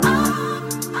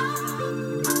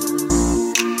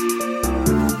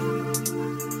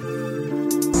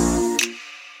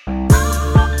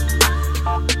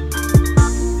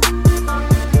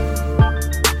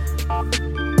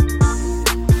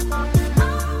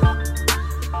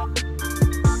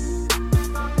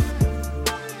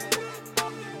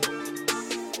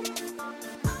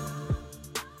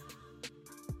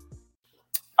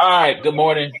right. Good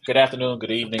morning, good afternoon,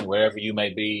 good evening, wherever you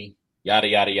may be. Yada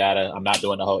yada yada. I'm not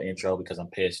doing the whole intro because I'm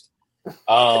pissed.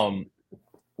 Um,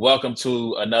 Welcome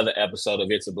to another episode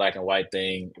of It's a Black and White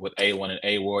Thing with A1 and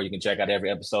A War. You can check out every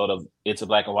episode of It's a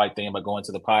Black and White Thing by going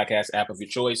to the podcast app of your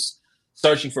choice,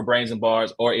 searching for Brains and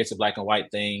Bars or It's a Black and White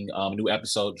Thing. New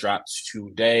episode drops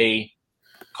today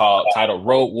titled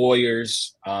Road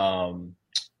Warriors.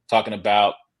 Talking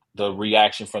about the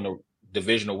reaction from the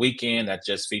divisional weekend that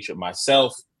just featured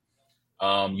myself.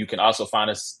 You can also find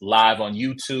us live on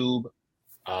YouTube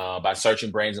by searching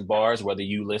Brains and Bars, whether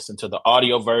you listen to the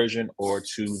audio version or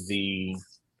to the,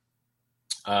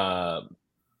 audio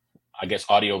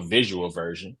visual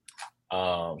version.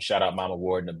 Shout out Mama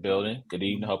Ward in the building. Good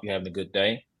evening. Hope you're having a good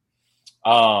day.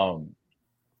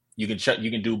 You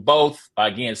can do both.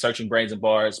 Again, searching Brains and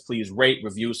Bars. Please rate,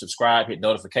 review, subscribe, hit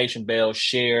notification bell,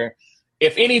 share.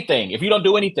 If you don't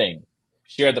do anything,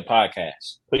 share the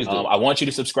podcast. Please do. I want you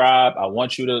to subscribe. I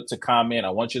want you to comment. I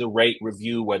want you to rate,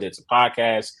 review, whether it's a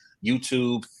podcast,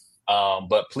 YouTube.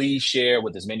 But please share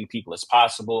with as many people as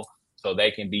possible so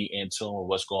they can be in tune with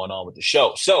what's going on with the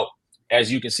show. So,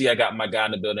 as you can see, I got my guy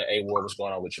in the building. A Ward, what's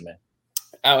going on with you, man?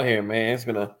 Out here, man. It's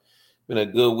been a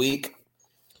good week.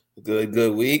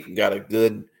 Good week. Got a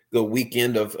good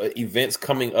weekend of events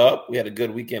coming up. We had a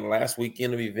good weekend last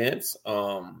weekend of events.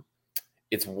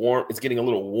 It's warm. It's getting a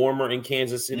little warmer in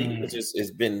Kansas City, which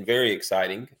has been very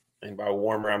exciting. And by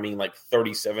warmer, I mean like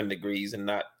 37 degrees and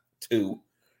not 2.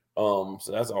 So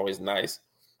that's always nice.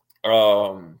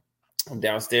 I'm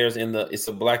downstairs it's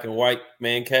a black and white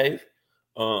man cave.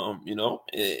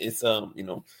 There's a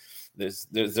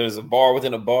bar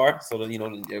within a bar, so that,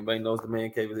 everybody knows the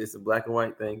man cave is a black and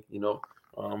white thing, but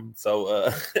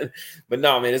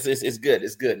no, man, it's good.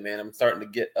 It's good, man. I'm starting to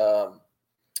get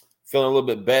feeling a little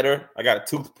bit better. I got a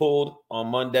tooth pulled on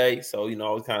Monday, so I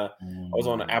was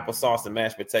on the applesauce and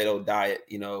mashed potato diet,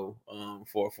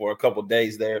 for a couple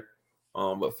days there,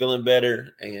 but feeling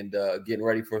better and getting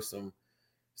ready for some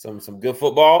good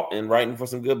football and writing for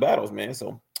some good battles, man.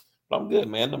 So I'm good,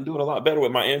 man. I'm doing a lot better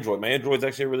with my Android. My Android's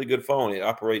actually a really good phone. It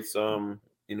operates, very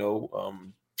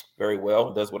well.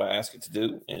 It does what I ask it to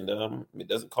do, and it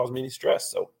doesn't cause me any stress.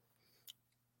 So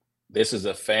this is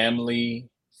a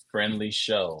family-friendly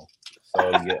show. So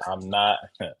yeah, I'm not.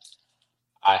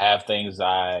 I have things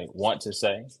I want to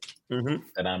say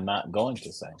that I'm not going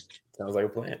to say. Sounds like a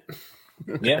plan.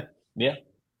 Yeah.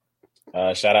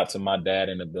 Shout out to my dad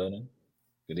in the building.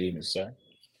 Good evening, sir.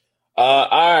 All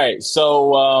right,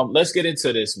 so let's get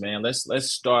into this, man.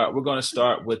 Let's start. We're going to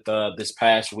start with this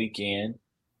past weekend.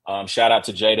 Shout out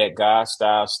to J That Guy,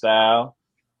 Style,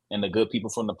 and the good people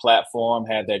from the platform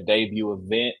had their debut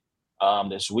event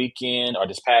this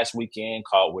past weekend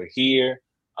called We're Here.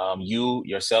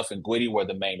 Yourself, and Gwitty were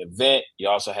the main event. You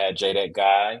also had J That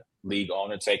Guy, league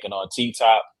owner, taking on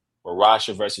T-Top,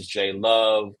 Marasha versus J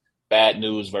Love, Bad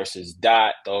News versus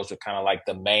Dot. Those were kind of like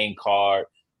the main card.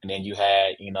 And then you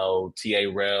had, T.A.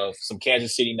 Rev, some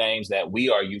Kansas City names that we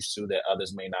are used to that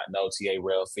others may not know. T.A.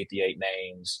 Rev, 58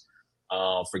 names.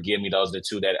 Forgive me, those are the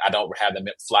two that I don't have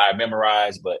the flyer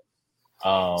memorized, but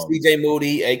CJ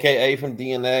Moody, aka from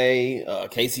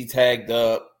DNA, Casey tagged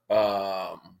up,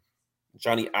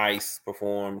 Johnny Ice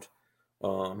performed.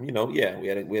 We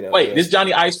had wait, this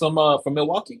Johnny Ice from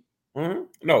Milwaukee? Mm-hmm.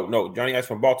 No, Johnny Ice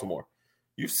from Baltimore.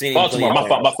 You've seen him. Baltimore.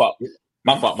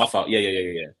 My fault.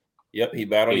 Yeah. Yep, he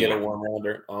battled. He had a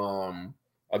 1-rounder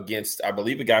against, I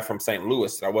believe, a guy from St.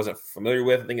 Louis that I wasn't familiar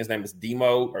with. I think his name is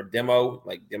Demo,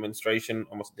 like demonstration,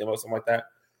 almost demo, something like that.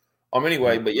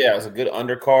 Anyway, but yeah, it was a good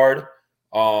undercard.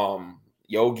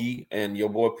 Yogi and your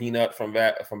boy Peanut from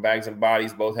Bags and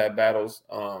Bodies both had battles.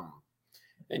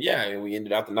 And yeah, we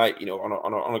ended out the night,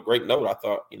 on a great note. I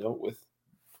thought, with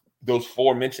those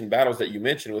 4 mentioned battles that you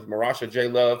mentioned with Marasha, J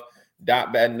Love,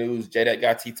 Dot, Bad News, J That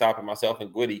Guy, T-Top, and myself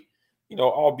and Gwitty,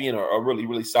 all being a really,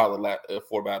 really solid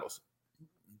 4 battles.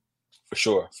 For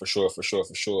sure.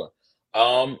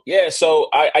 Yeah, so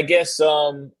I guess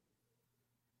so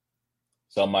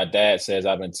my dad says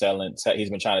he's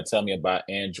been trying to tell me about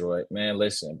Android. Man,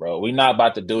 listen, bro, we're not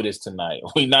about to do this tonight.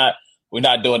 We're not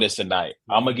doing this tonight.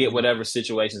 I'm gonna get whatever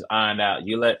situations ironed out.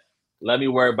 You let me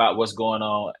worry about what's going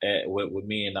on with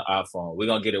me and the iPhone. We're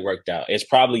gonna get it worked out. It's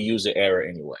probably user error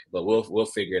anyway, but we'll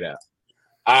figure it out.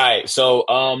 All right, so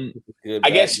I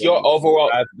guess your overall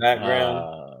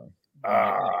background.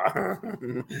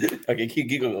 Okay, keep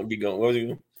going. What was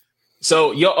you?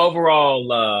 So your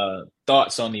overall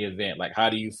thoughts on the event, like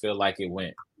how do you feel like it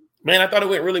went? Man, I thought it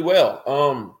went really well.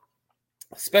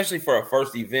 Especially for a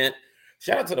first event.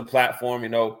 Shout out to the platform,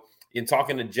 in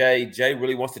talking to Jay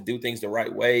really wants to do things the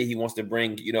right way. He wants to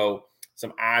bring,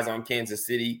 some eyes on Kansas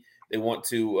City. They want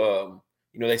to,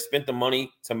 they spent the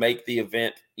money to make the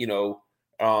event,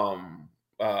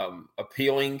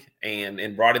 appealing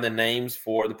and brought in the names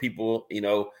for the people,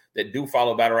 that do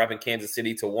follow battle rap in Kansas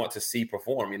City to want to see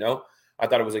perform. I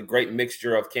thought it was a great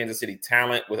mixture of Kansas City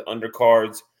talent with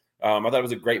undercards. I thought it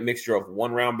was a great mixture of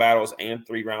 1-round battles and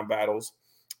 3-round battles.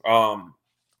 And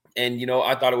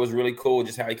I thought it was really cool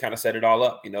just how he kind of set it all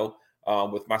up,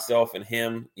 with myself and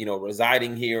him,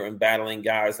 residing here and battling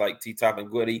guys like T-Top and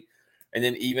Goody. And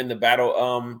then even the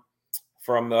battle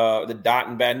from the Dot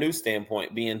and Bad News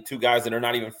standpoint, being two guys that are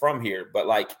not even from here, but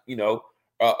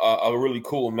a really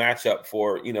cool matchup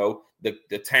for,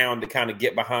 the town to kind of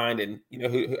get behind and,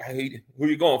 who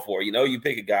you're going for, you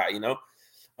pick a guy,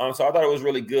 so I thought it was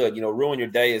really good. Ruin Your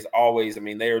Day is always,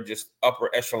 they are just upper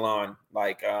echelon,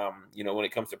 when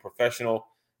it comes to professional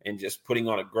and just putting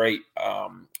on a great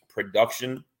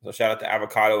production. So shout out to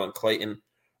Avocado and Clayton.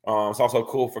 It's also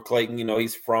cool for Clayton.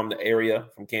 He's from the area,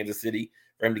 from Kansas City,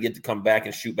 for him to get to come back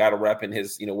and shoot battle rap in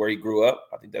his, where he grew up.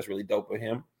 I think that's really dope of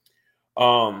him.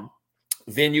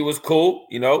 Venue was cool.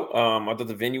 I thought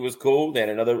the venue was cool. They had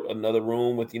another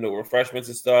room with, refreshments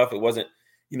and stuff. It wasn't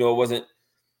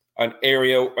an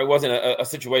area. It wasn't a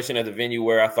situation at the venue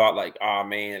where I thought like, oh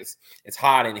man, it's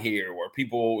hot in here, where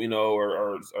people,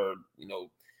 are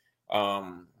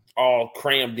all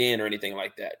crammed in or anything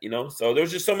like that, So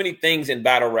there's just so many things in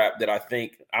battle rap that I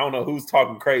don't know who's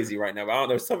talking crazy right now, but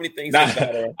there's so many things in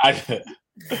battle rap.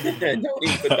 Don't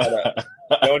even put that up.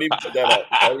 Don't even put that up.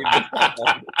 Don't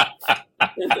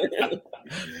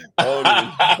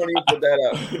even put that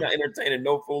up. You're not entertaining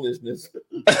no foolishness.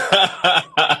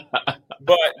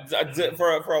 But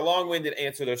for a long-winded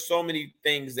answer, there's so many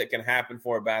things that can happen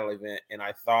for a battle event, and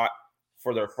I thought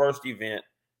for their first event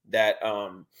that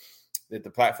that the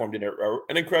platform did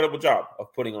an incredible job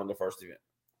of putting on the first event.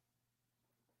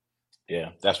 Yeah,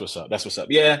 that's what's up.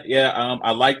 Yeah.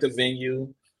 I like the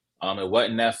venue. It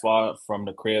wasn't that far from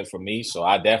the crib for me, so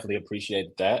I definitely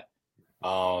appreciated that.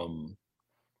 Nice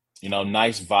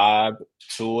vibe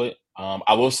to it.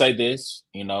 I will say this,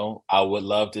 I would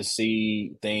love to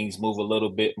see things move a little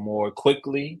bit more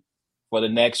quickly for the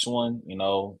next one,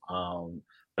 but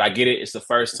I get it. It's the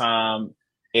first time.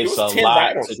 It's a 10 lot.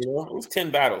 Battles, it was 10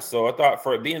 battles. So I thought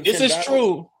for it being 10 this is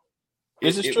true.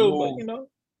 This is true, moved, but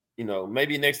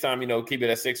maybe next time, keep it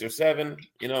at 6 or 7,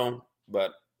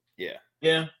 but yeah.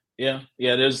 Yeah.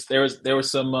 There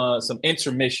was some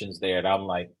intermissions there that I'm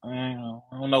like, I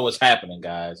don't know what's happening,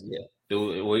 guys. Yeah.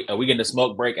 Are we getting a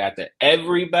smoke break after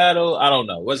every battle? I don't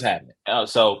know what's happening.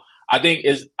 So I think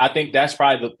that's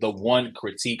probably the one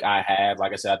critique I have.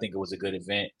 Like I said, I think it was a good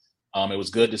event. It was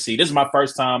good to see. This is my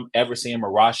first time ever seeing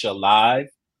Marasha live.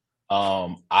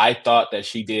 I thought that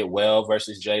she did well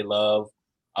versus J Love.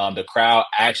 The crowd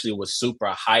actually was super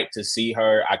hyped to see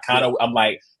her. I'm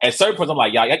like, at certain points, I'm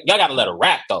like, y'all gotta let her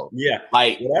rap though. Yeah.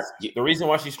 Like, that's the reason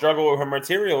why she struggled with her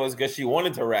material is because she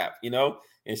wanted to rap,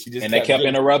 and she just they kept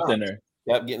interrupting her.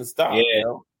 Kept getting stopped.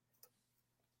 Yeah.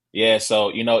 Yeah.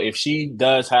 So, if she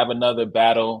does have another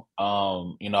battle,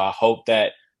 I hope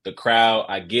that the crowd,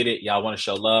 I get it. Y'all want to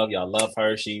show love. Y'all love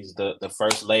her. She's the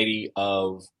first lady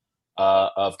of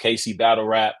KC battle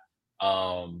rap.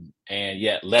 And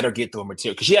yeah, let her get through her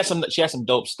material because she has some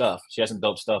dope stuff.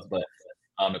 But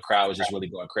the crowd was just really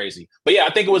going crazy. But yeah,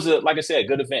 I think it was like I said, a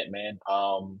good event, man.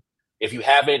 If you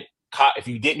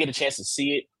didn't get a chance to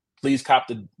see it, please cop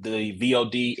the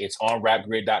VOD. It's on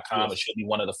rapgrid.com. Yes. It should be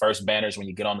one of the first banners when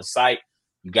you get on the site.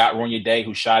 You got Ruin Your Day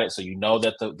who shot it, so you know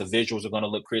that the visuals are going to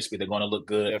look crispy. They're going to look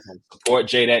good. Definitely. Support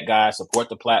J that guy. Support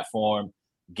the platform.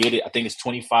 Get it. I think it's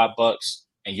 $25,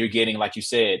 and you're getting, like you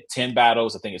said, 10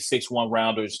 battles. I think it's 6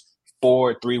 1-rounders,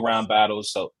 4 3-round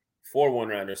battles. So 4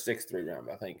 1-rounders, 6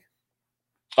 3-round, I think.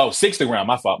 Oh, 6 3-round.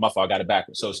 My fault. I got it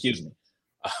backwards. So excuse me.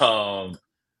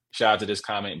 Shout out to this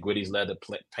comment. Gwitty's leather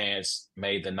pants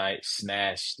made the night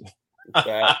snatched.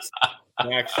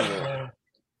 Actually.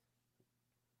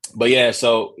 But yeah,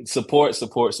 so support,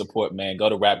 man. Go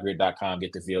to rapgrid.com,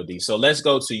 get the VOD. So let's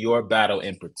go to your battle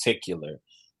in particular.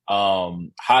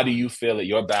 How do you feel that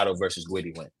your battle versus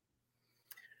Gwitty went?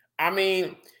 I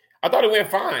thought it went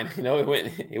fine.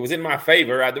 It was in my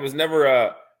favor. There was never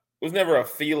a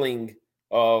feeling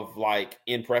of like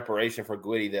in preparation for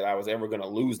Gwitty that I was ever going to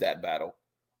lose that battle.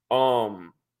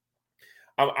 I'm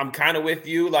kind of with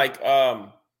you. Like,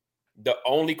 the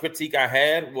only critique I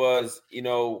had was,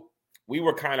 we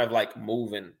were kind of like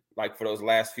moving like for those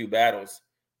last few battles,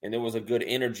 and there was a good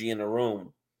energy in the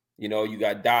room. You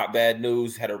got Dot Bad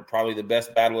News had probably the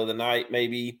best battle of the night.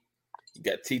 Maybe you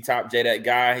got T-Top J that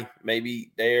guy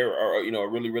maybe there, or a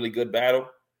really really good battle.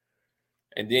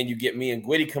 And then you get me and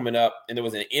Gwitty coming up, and there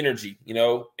was an energy,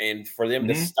 and for them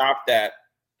to Mm-hmm. stop that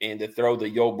and to throw the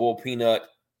Yo Bull Peanut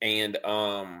and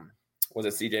was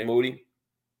it CJ Moody?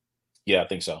 Yeah, I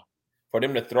think so. For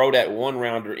them to throw that one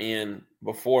rounder in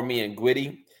before me and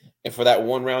Gwitty, and for that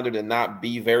one rounder to not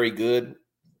be very good,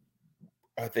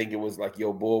 I think it was like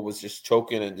Yo Bull was just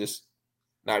choking and just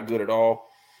not good at all.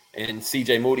 And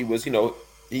CJ Moody was,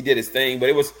 he did his thing, but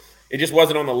it just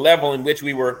wasn't on the level in which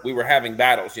we were having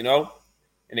battles,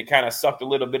 and it kind of sucked a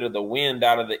little bit of the wind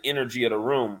out of the energy of the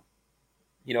room,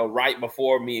 right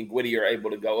before me and Gwitty are able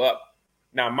to go up.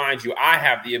 Now, mind you, I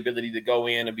have the ability to go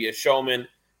in and be a showman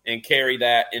and carry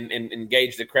that and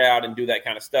engage the crowd and do that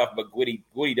kind of stuff, but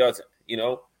Gwitty doesn't,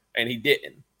 and he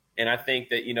didn't. And I think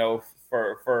that,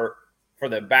 for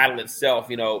the battle itself,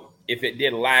 if it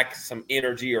did lack some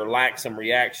energy or lack some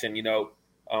reaction,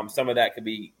 some of that could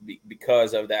be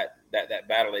because of that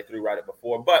battle they threw right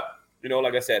before. But,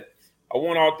 like I said, I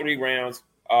won all 3 rounds.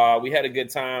 We had a good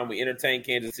time. We entertained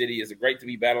Kansas City. It's great to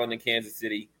be battling in Kansas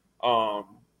City.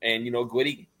 And,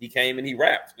 Gwitty, he came and he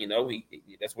rapped.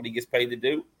 That's what he gets paid to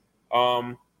do.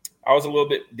 I was a little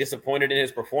bit disappointed in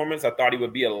his performance. I thought he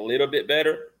would be a little bit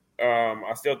better.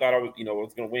 I still thought I was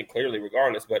going to win clearly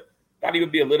regardless, but thought he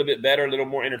would be a little bit better, a little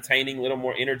more entertaining, a little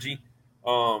more energy.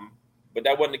 But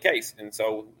that wasn't the case. And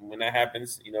so when that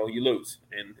happens, you lose.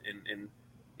 And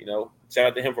shout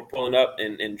out to him for pulling up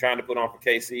and trying to put on for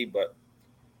KC, but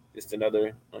just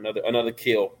another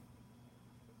kill.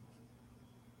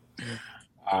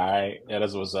 All right. Yeah,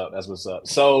 that's what's up. That's what's up.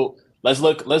 So let's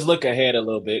look ahead a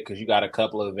little bit because you got a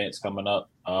couple of events coming up.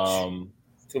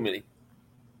 Too many.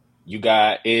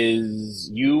 Is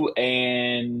you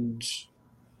and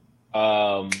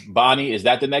Bonnie, is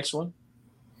that the next one?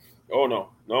 Oh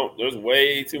no, there's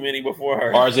way too many before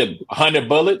her. Or is it 100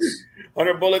 Bullets?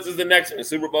 100 Bullets is the next one.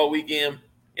 Super Bowl weekend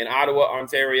in Ottawa,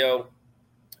 Ontario.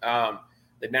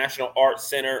 The National Arts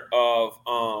Center of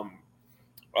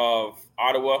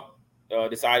Ottawa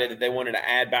decided that they wanted to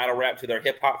add battle rap to their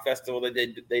hip hop festival that they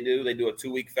do. They do a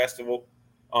 2-week festival.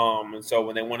 And so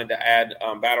when they wanted to add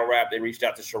battle rap, they reached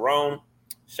out to Sharon.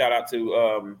 Shout out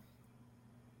to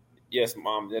yes,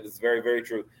 Mom, that is very, very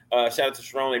true. Shout out to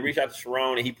Sharon. They reached out to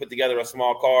Sharon, and he put together a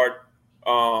small card.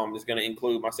 It's going to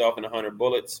include myself and 100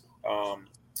 Bullets.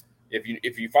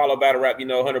 If you follow battle rap,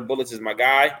 100 Bullets is my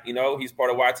guy. He's part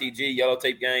of YTG, Yellow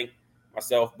Tape Gang.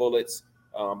 Myself, Bullets,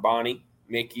 Bonnie,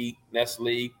 Mickey,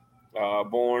 Nestle,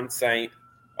 Born, Saint.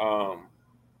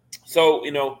 So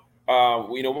we're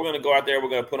going to go out there. We're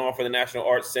going to put on for the National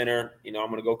Arts Center. I'm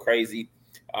going to go crazy.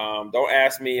 Don't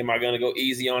ask me, am I going to go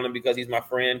easy on him because he's my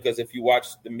friend? Because if you watch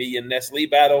the me and Nestle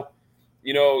battle,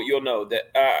 you'll know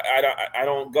that I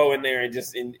don't go in there and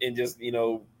just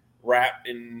rap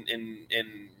and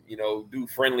do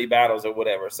friendly battles or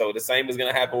whatever. So the same is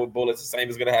going to happen with Bullets. The same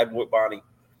is going to happen with Bonnie.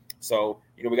 So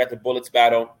we got the Bullets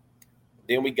battle.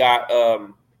 Then we got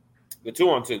the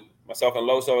 2-on-2, myself and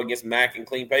Loso against Mac and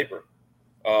Clean Paper.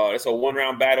 It's a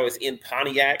 1-round battle. It's in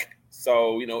Pontiac.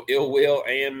 So, Ill Will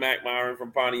and Mac Myron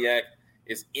from Pontiac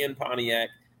is in Pontiac.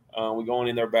 We're going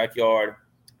in their backyard,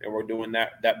 and we're doing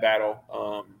that battle.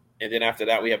 And then after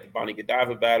that, we have the Bonnie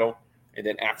Godiva battle. And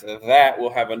then after that,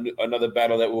 we'll have another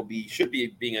battle that should be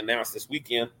being announced this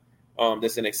weekend.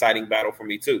 That's an exciting battle for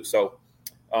me, too. So,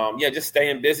 just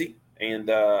staying busy and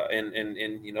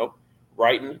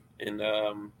writing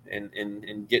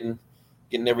and getting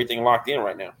everything locked in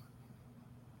right now.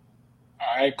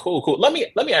 All right, cool. Let me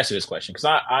ask you this question because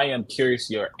I am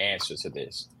curious your answer to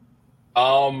this.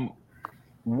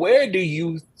 Where do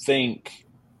you think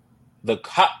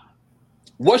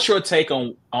what's your take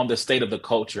on the state of the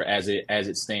culture as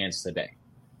it stands today?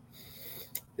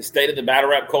 The state of the battle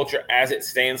rap culture as it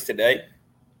stands today?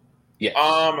 Yes.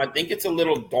 I think it's a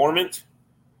little dormant.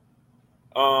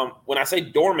 When I say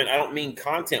dormant, I don't mean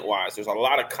content-wise. There's a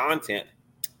lot of content,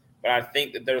 but I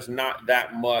think that there's not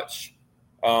that much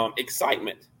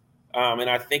excitement. And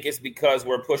I think it's because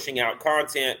we're pushing out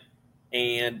content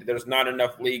and there's not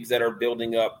enough leagues that are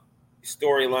building up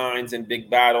storylines and big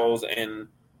battles and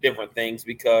different things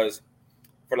because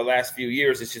for the last few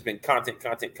years, it's just been content.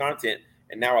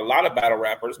 And now a lot of battle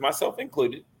rappers, myself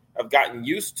included, have gotten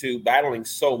used to battling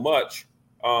so much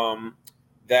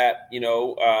that,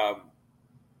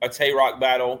 a Tay-Rock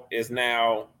battle is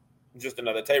now just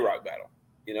another Tay-Rock battle,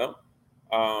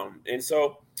 and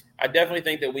so I definitely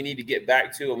think that we need to get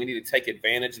back to and we need to take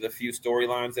advantage of the few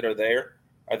storylines that are there.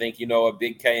 I think, a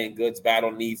Big K and Goods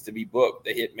battle needs to be booked.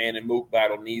 The Hitman and Mook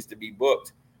battle needs to be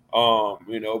booked.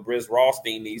 Briz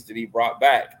Rothstein needs to be brought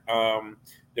back.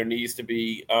 There needs to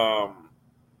be,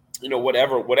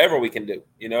 whatever we can do,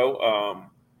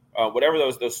 whatever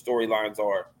those storylines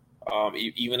are.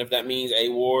 Even if that means A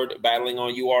Ward battling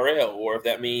on URL, or if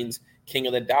that means King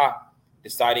of the Dot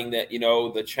deciding that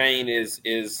the chain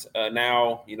is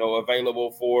now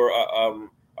available for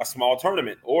a small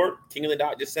tournament, or King of the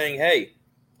Dot just saying, hey,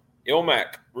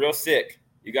 Ilmac, real sick.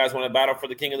 You guys want to battle for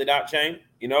the King of the Dot chain?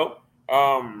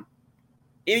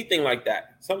 Anything like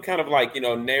that. Some kind of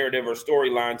narrative or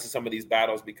storyline to some of these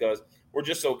battles, because we're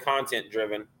just so content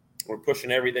driven. We're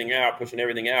pushing everything out.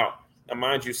 Now,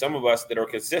 mind you, some of us that are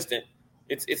consistent,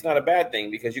 it's not a bad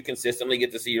thing, because you consistently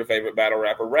get to see your favorite battle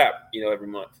rapper rap, every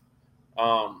month.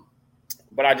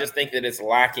 But I just think that it's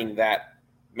lacking that,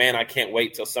 man, I can't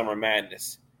wait till Summer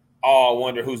Madness. Oh, I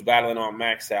wonder who's battling on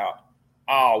Max Out.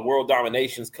 Oh, World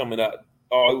Domination's coming up.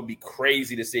 Oh, it would be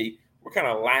crazy to see. We're kind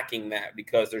of lacking that,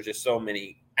 because there's just so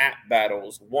many app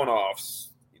battles, one-offs,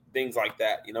 things like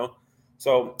that,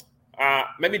 So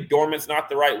maybe dormant's not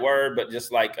the right word, but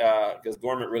just because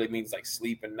dormant really means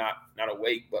sleep and not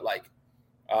awake. But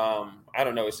I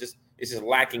don't know. It's just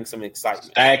lacking some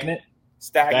excitement.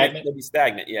 Stagnant. Maybe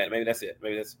stagnant. Yeah, maybe that's it.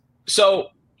 So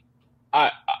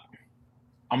I'm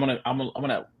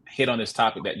gonna hit on this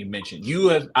topic that you mentioned.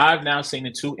 I've now seen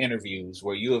the 2 interviews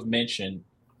where you have mentioned,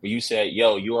 where you said,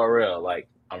 yo, URL,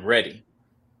 I'm ready.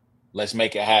 Let's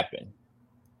make it happen.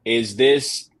 Is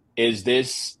this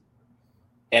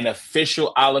an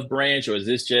official olive branch, or is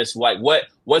this just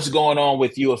what's going on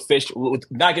with you official?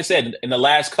 Like I said, in the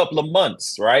last couple of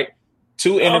months, right?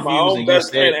 2 interviews, my own and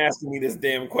best friend asking me this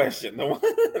damn question.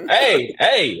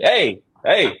 hey,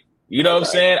 you know what I'm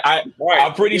saying?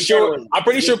 I'm pretty sure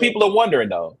people are wondering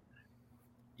though.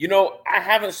 I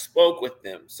haven't spoke with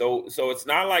them, so it's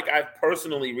not like I've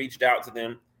personally reached out to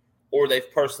them, or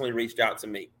they've personally reached out to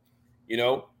me.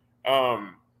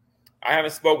 I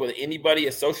haven't spoke with anybody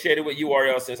associated with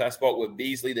URL since I spoke with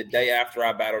Beasley the day after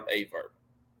I battled Averb,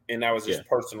 and that was just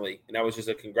personally, and that was just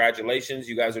a congratulations,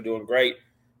 you guys are doing great.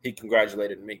 He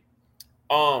congratulated me.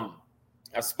 I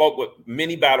spoke with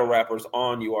many battle rappers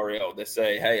on URL that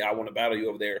say, hey, I want to battle you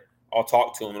over there. I'll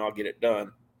talk to him and I'll get it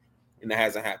done, and that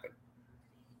hasn't happened.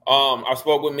 I've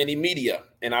spoke with many media,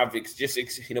 and I've just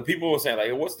people were saying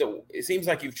it seems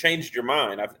like you've changed your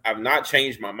mind. I've not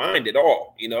changed my mind at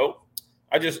all.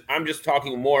 I'm just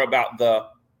talking more about the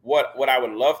what I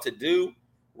would love to do,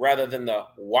 rather than the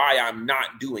why I'm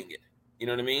not doing it. You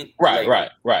know what I mean?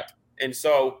 Right. And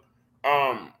so,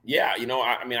 I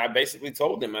basically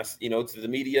told them, to the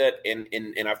media,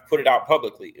 and I've put it out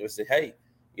publicly. I said, hey,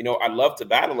 I'd love to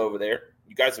battle over there.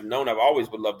 You guys have known I've always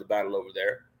would love to battle over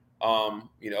there.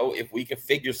 If we can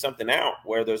figure something out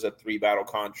where there's a 3 battle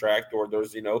contract, or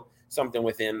there's, something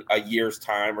within a year's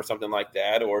time or something like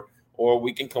that, or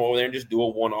we can come over there and just do a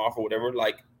one-off or whatever,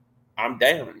 I'm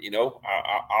down,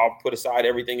 I'll put aside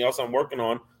everything else I'm working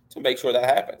on to make sure that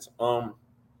happens. I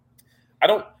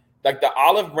don't the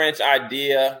olive branch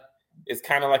idea is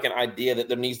kind of like an idea that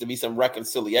there needs to be some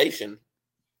reconciliation.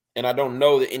 And I don't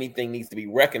know that anything needs to be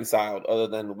reconciled, other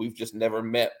than we've just never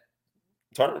met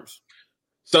terms.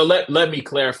 So let me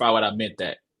clarify what I meant.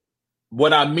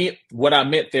 What I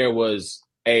meant there was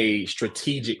a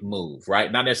strategic move,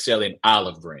 right? Not necessarily an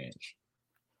olive branch,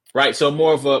 right? So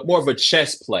more of a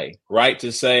chess play, right?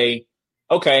 To say,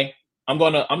 okay, I'm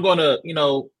gonna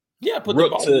put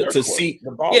rook the ball to C,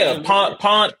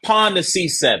 pawn to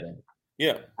C7,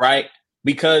 right?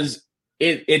 Because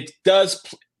it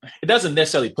doesn't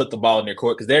necessarily put the ball in their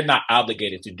court, because they're not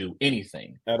obligated to do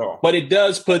anything at all. But it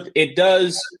does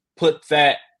put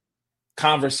that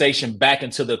conversation back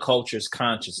into the culture's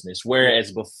consciousness,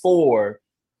 whereas before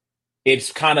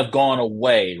it's kind of gone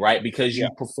away, right? Because you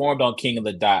performed on King of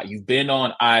the Dot, you've been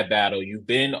on iBattle, you've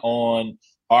been on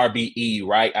RBE,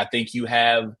 right? I think you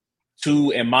have 2,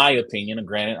 in my opinion, and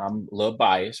granted I'm a little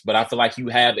biased, but I feel like you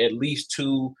have at least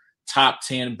 2 top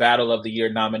 10 Battle of the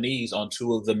Year nominees on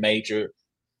 2 of the major,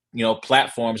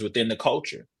 platforms within the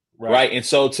culture, right? And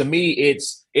so to me,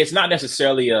 it's not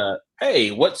necessarily a, hey,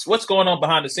 what's going on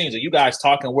behind the scenes? Are you guys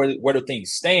talking where do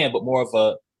things stand? But more of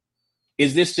a,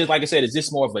 is this just, like I said, is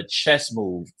this more of a chess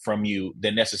move from you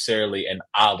than necessly an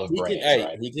olive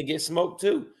branch? He can get smoked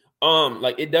too.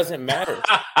 It doesn't matter.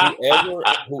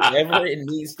 whoever it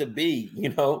needs to be,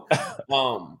 at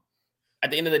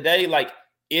the end of the day,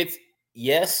 it's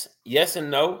yes and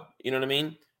no. You know what I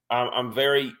mean?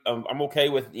 I'm okay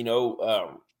with,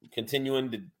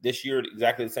 continuing this year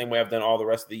exactly the same way I've done all the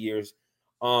rest of the years.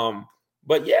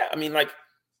 But yeah,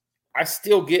 I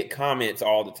still get comments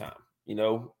all the time,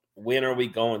 when are we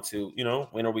going to,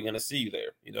 when are we going to see you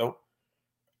there,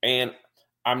 and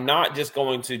I'm not just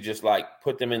going to just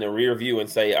put them in the rear view and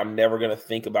say, I'm never going to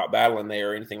think about battling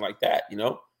there or anything like that.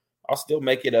 I'll still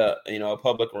make it a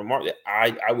public remark that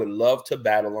I would love to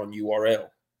battle on URL.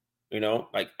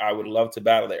 Like I would love to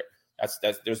battle there. That's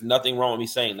there's nothing wrong with me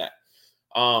saying that.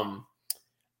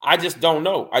 I just don't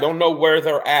know. I don't know where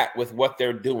they're at with what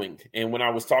they're doing. And when I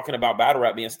was talking about battle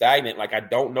rap being stagnant, like I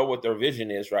don't know what their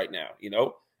vision is right now.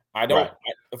 I don't. Right.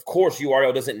 Of course,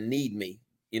 URL doesn't need me.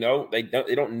 They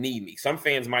don't need me. Some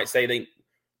fans might say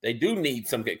they do need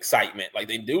some excitement. Like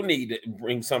they do need to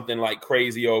bring something like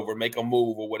crazy over, make a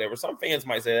move or whatever. Some fans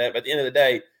might say that. But at the end of the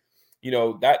day,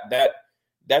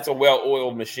 that's a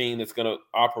well-oiled machine that's going to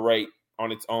operate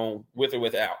on its own with or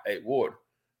without a Ward.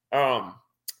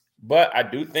 But I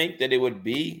do think that it would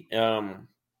be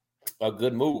a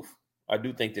good move. I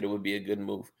do think that it would be a good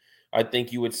move. I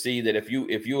think you would see that if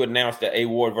you announced a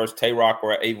Ward versus Tay-Rock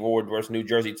or a Ward versus New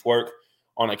Jersey Twerk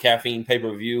on a caffeine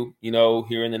pay-per-view,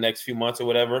 here in the next few months or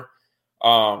whatever,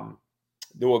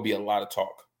 there will be a lot of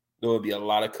talk. There will be a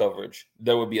lot of coverage.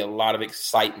 There will be a lot of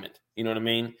excitement. You know what I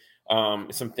mean?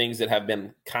 Some things that have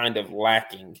been kind of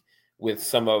lacking with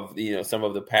some of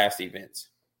the past events.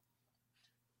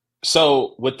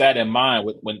 So with that in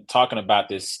mind, when talking about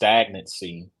this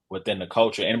stagnancy within the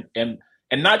culture and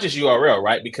not just URL,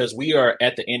 right? Because we are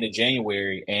at the end of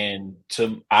January, and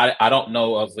I don't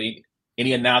know of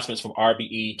any announcements from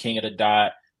RBE, King of the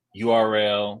Dot,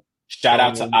 URL. Shout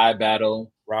out to iBattle,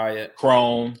 Riot,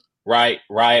 Chrome, right?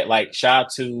 Like shout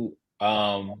out to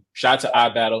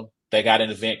iBattle. They got an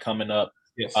event coming up.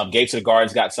 Yes. Gates of the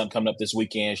Gardens got something coming up this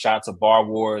weekend. Shout out to Bar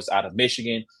Wars out of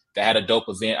Michigan. They had a dope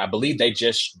event. I believe they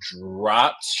just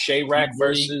dropped Shayrack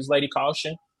versus Lady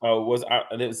Caution. Oh, was that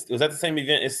the same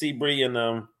event as C-Bree and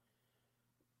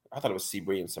I thought it was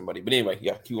C-Bree and somebody, but anyway,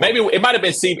 yeah. Maybe it might have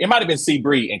been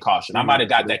C-Bree and Caution. I might have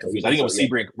got that confused. I think it was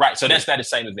C-Bree. Right. So that's not the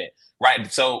same event.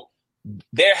 Right. So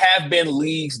there have been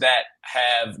leagues that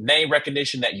have name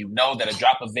recognition that that are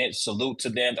drop events, salute to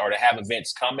them, or to have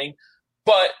events coming.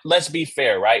 But let's be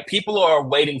fair, right? People are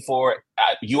waiting for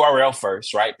URL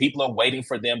first, right? People are waiting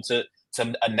for them to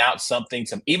announce something,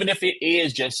 even if it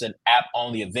is just an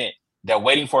app-only event. They're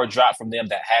waiting for a drop from them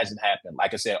that hasn't happened.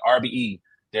 Like I said, RBE,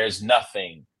 there's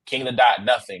nothing. King of the Dot,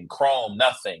 nothing. Chrome,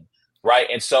 nothing, right?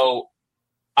 And so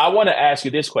I want to ask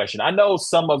you this question. I know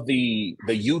some of the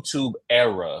YouTube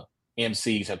era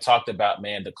MCs have talked about,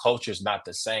 man, the culture's not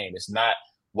the same. It's not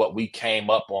what we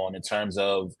came up on in terms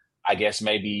of, I guess,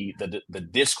 maybe the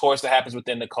discourse that happens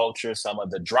within the culture, some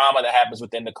of the drama that happens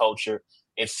within the culture.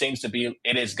 It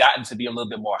has gotten to be a little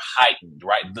bit more heightened,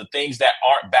 right? The things that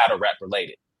aren't battle rap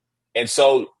related. And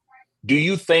so do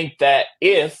you think that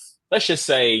if, let's just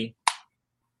say,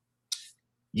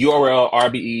 URL,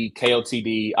 RBE,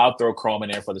 KOTD, I'll throw Chrome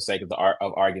in there for the sake of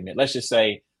argument. Let's just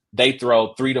say they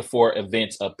throw 3 to 4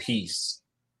 events a piece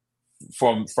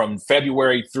from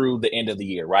February through the end of the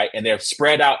year, right? And they're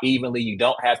spread out evenly. You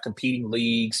don't have competing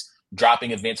leagues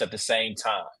dropping events at the same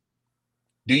time.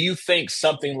 Do you think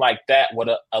something like that would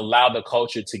allow the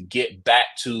culture to get back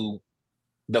to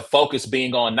the focus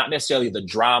being on not necessarily the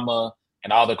drama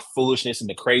and all the foolishness and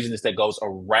the craziness that goes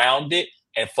around it,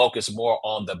 and focus more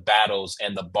on the battles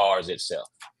and the bars itself?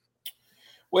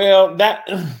 Well, that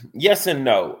yes and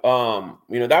no.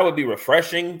 That would be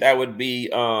refreshing. That would be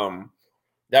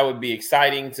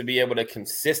exciting to be able to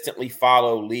consistently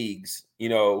follow leagues,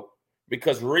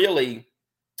 because really,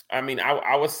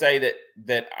 I would say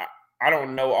that I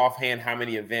don't know offhand how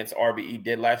many events RBE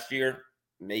did last year.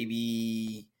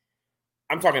 Maybe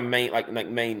I'm talking main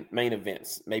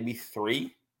events, maybe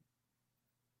 3.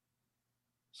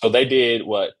 So they did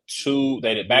what? 2?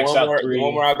 They did Max Out 3. The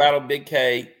one where I battled Big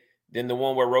K, then the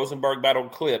one where Rosenberg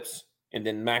battled Clips, and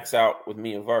then Max Out with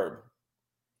me and Verb.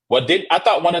 Well, I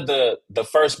thought one of the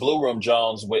first Blue Room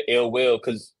Jones with Ill Will,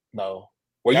 because no.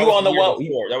 Were you on the one?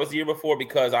 That was the year before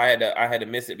because I had to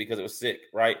miss it because it was sick,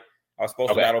 right? I was supposed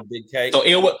to battle Big K. So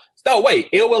Ill Will. No, wait.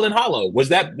 Ill Will and Hollow. Was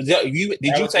that you?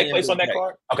 Did you take place on that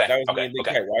card? Okay. That was me and Big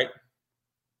K, right?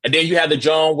 And then you had the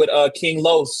Joan with King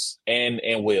Los and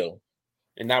Will.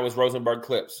 And that was Rosenberg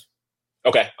Clips.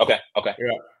 Okay. Yeah.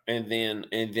 And then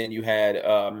you had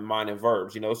mine and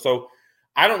Verbs, So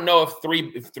I don't know if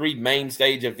three main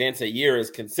stage events a year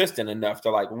is consistent enough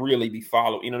to like really be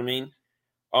followed. You know what I mean?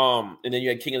 And then you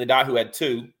had King of the Dot who had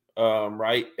 2,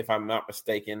 right? If I'm not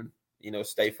mistaken,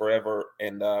 Stay Forever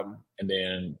and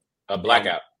then a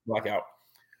Blackout.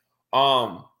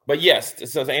 But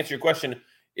yes, so to answer your question,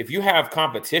 if you have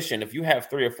competition, if you have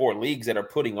 3 or 4 leagues that are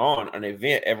putting on an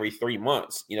event every 3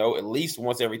 months, at least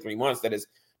once every 3 months, that is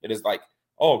like,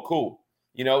 oh, cool.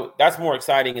 That's more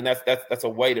exciting, and that's a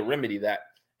way to remedy that.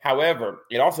 However,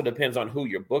 it also depends on who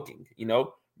you're booking,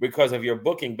 because if you're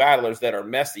booking battlers that are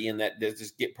messy and that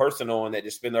just get personal and that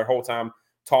just spend their whole time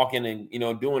talking and,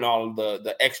 doing all of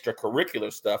the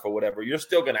extracurricular stuff or whatever, you're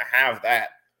still going to have that.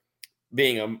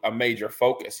 being a major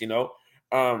focus,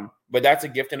 but that's a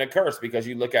gift and a curse, because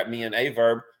you look at me and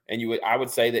Averb, and I would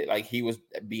say that like he was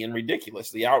being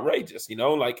ridiculously outrageous,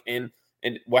 like, and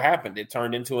what happened? It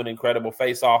turned into an incredible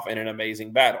face-off and an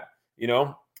amazing battle.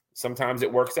 Sometimes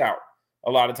it works out.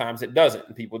 A lot of times it doesn't,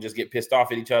 and people just get pissed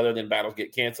off at each other. Then battles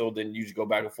get canceled. Then you just go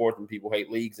back and forth, and people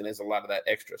hate leagues, and there's a lot of that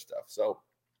extra stuff. So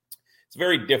it's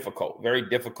very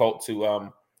difficult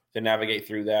to navigate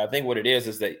through that. I think what it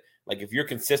is that, like, if you're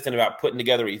consistent about putting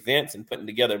together events and putting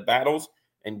together battles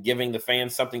and giving the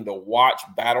fans something to watch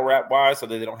battle rap wise, so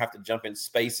that they don't have to jump in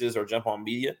spaces or jump on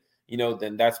media,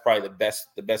 then that's probably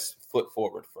the best foot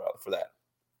forward for that.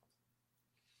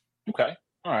 Okay.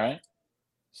 All right.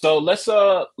 So let's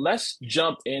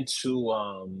jump into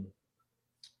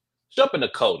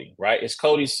COTY, right? It's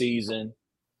COTY season.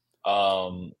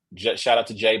 Shout out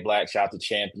to Jay Black, shout out to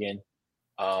Champion.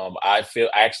 I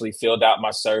actually filled out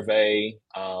my survey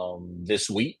this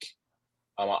week.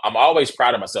 I'm always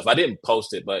proud of myself. I didn't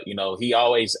post it, but he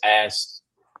always asks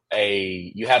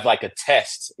you have like a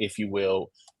test, if you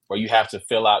will, where you have to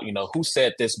fill out, who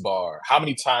said this bar, how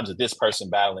many times did this person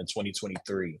battle in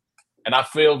 2023, and I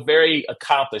feel very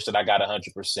accomplished that I got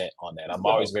 100% on that. I'm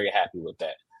always very happy with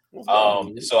that.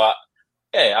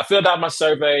 I filled out my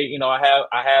survey. I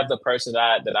have the person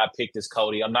that I picked as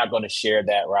COTY. I'm not going to share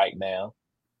that right now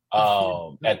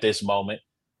at this moment,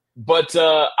 but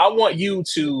I want you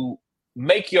to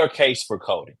make your case for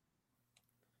COTY.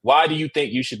 Why do you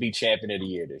think you should be champion of the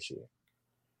year this year?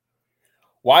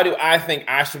 Why do I think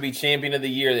I should be champion of the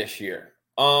year this year?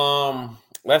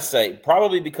 Let's say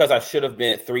probably because I should have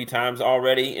been 3 times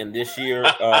already, and this year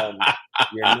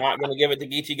you're not going to give it to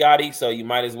Geechee Gotti, so you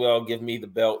might as well give me the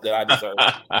belt that I deserve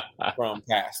from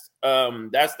past.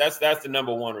 That's the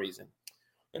number one reason.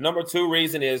 The number 2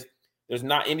 reason is there's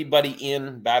not anybody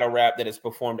in battle rap that has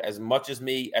performed as much as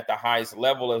me at the highest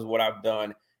level as what I've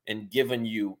done and given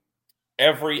you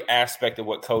every aspect of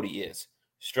what COTY is: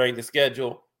 strength of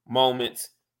schedule,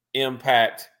 moments,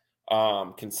 impact,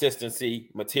 consistency,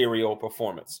 material,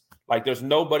 performance. Like, there's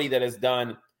nobody that has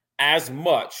done as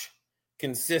much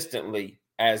consistently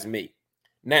as me.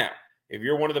 Now, if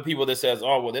you're one of the people that says,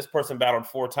 oh, well, this person battled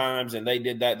 4 times and they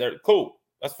did that, they're cool.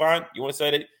 That's fine. You want to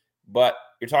say that? But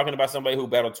you're talking about somebody who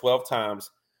battled 12 times,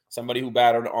 somebody who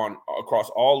battled across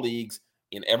all leagues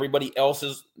in everybody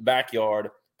else's backyard,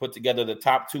 put together the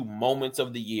top 2 moments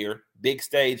of the year, big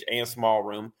stage and small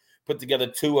room, put together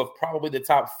 2 of probably the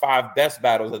top 5 best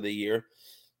battles of the year.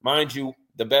 Mind you,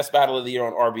 the best battle of the year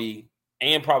on RB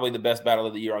and probably the best battle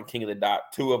of the year on King of the Dot,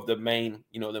 2 of the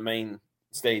main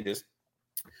stages.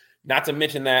 Not to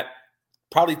mention that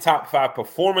probably top 5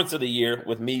 performance of the year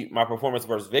with me, my performance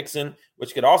versus Vixen,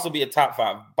 which could also be a top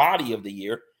 5 body of the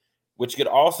year, which could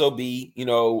also be,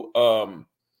 I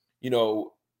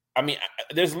mean,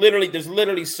 there's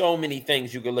literally so many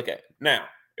things you could look at. Now,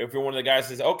 if you're one of the guys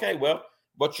that says, okay, well,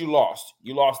 but you lost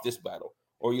this battle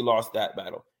or you lost that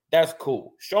battle, that's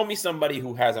cool. Show me somebody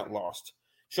who hasn't lost.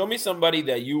 Show me somebody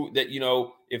that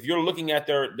if you're looking at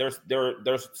their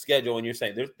schedule and you're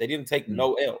saying they didn't take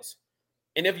no L's.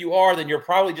 And if you are, then you're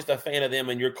probably just a fan of them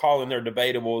and you're calling their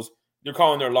debatables, you're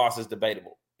calling their losses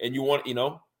debatable. And you want,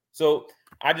 so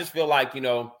I just feel like,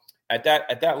 at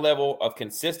that level of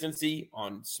consistency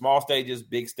on small stages,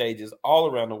 big stages, all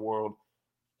around the world,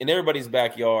 in everybody's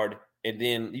backyard, and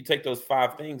then you take those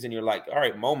 5 things and you're like, all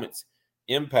right, moments,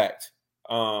 impact,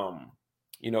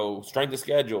 strength of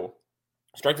schedule.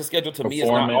 Strength of schedule to me is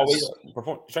not always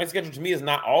strength of schedule to me is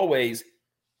not always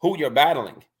who you're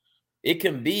battling. It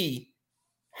can be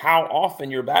how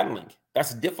often you're battling.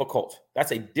 That's difficult.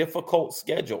 That's a difficult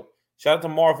schedule. Shout out to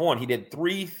Marv One. He did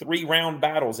 3 3-round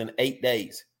battles in 8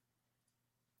 days.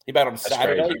 He battled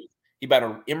Saturday. Crazy. He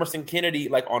battled Emerson Kennedy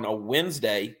like on a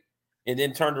Wednesday, and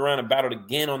then turned around and battled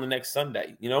again on the next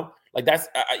Sunday. Like that's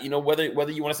whether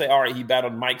you want to say, all right, he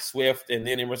battled Mike Swift and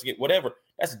then Emerson, whatever.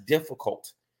 That's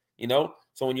difficult.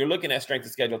 So when you're looking at strength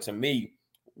of schedule, to me,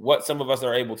 what some of us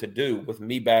are able to do with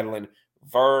me battling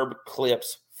Verb,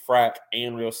 Clips, Frack,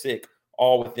 and Real Sick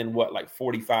all within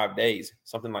 45 days,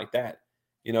 something like that.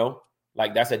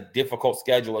 Like that's a difficult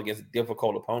schedule against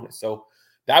difficult opponents. So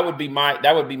that would be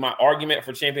my argument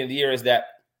for champion of the year, is that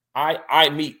I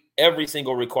meet every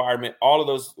single requirement, all of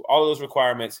those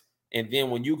requirements. And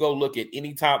then when you go look at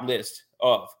any top list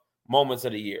of moments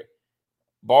of the year,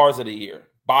 bars of the year,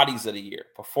 bodies of the year,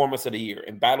 performance of the year,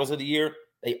 and battles of the year,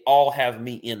 they all have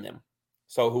me in them.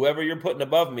 So whoever you're putting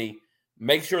above me,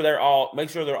 make sure they're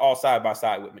all side by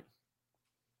side with me.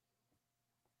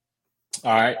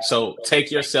 All right. So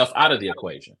take yourself out of the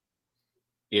equation.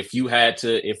 If you had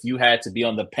to be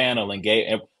on the panel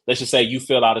and let's just say you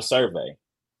fill out a survey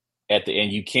at the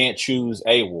end, you can't choose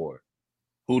a ward.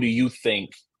 Who do you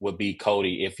think would be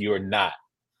COTY if you're not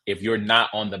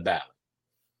on the ballot?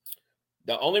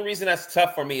 The only reason that's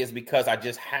tough for me is because I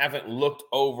just haven't looked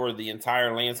over the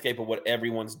entire landscape of what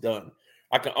everyone's done.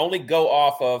 I can only go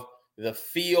off of the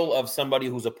feel of somebody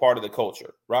who's a part of the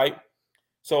culture, right?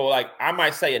 So, like, I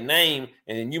might say a name,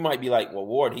 and then you might be like, well,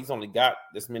 Ward, he's only got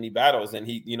this many battles, and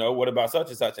he, what about such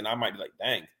and such? And I might be like,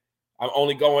 dang, I'm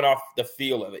only going off the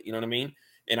feel of it. You know what I mean?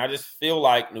 And I just feel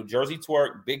like New Jersey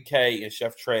Twerk, Big K, and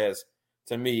Chef Trez,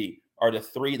 to me, are the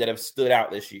three that have stood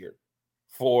out this year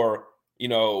for,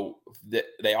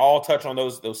 they all touch on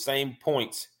those same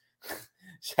points.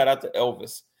 Shout out to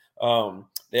Elvis.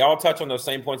 They all touch on those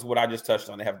same points of what I just touched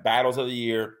on. They have battles of the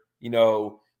year,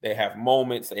 they have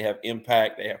moments, they have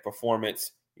impact, they have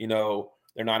performance.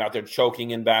 They're not out there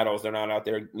choking in battles. They're not out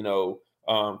there,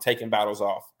 taking battles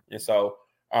off. And so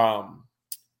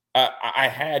I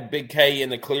had Big K in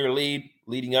the clear lead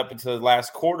leading up into the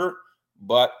last quarter,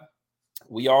 but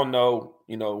we all know,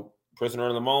 prisoner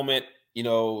of the moment, the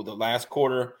last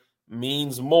quarter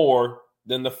means more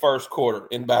than the first quarter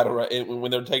in battle, right? When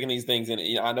they're taking these things in.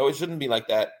 I know it shouldn't be like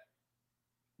that,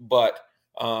 but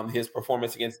his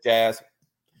performance against Jazz,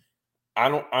 I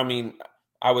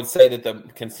would say that the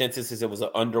consensus is it was an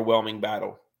underwhelming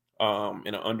battle, and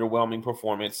an underwhelming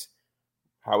performance.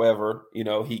 However,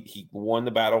 he won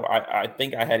the battle. I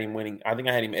think I had him winning. I think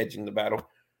I had him edging the battle.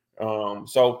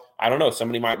 So I don't know.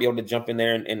 Somebody might be able to jump in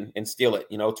there and steal it.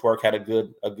 Twerk had a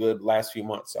good last few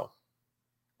months. So,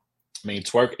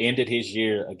 Twerk ended his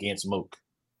year against Mook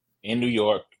in New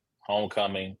York,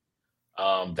 homecoming.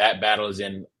 That battle is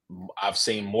I've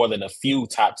seen more than a few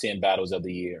top 10 battles of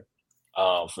the year.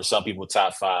 For some people,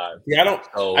 top 5. Yeah,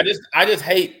 I just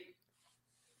hate.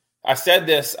 I said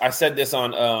this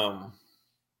on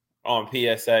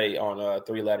PSA on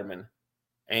 3 Letterman,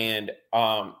 and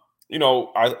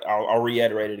I'll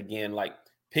reiterate it again. Like,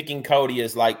 picking COTY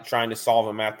is like trying to solve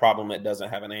a math problem that doesn't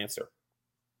have an answer.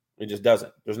 It just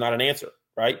doesn't. There's not an answer,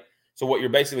 right? So what you're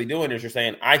basically doing is you're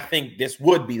saying, I think this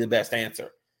would be the best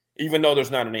answer, even though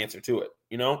there's not an answer to it,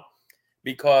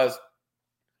 because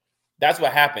that's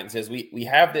what happens is we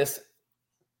have this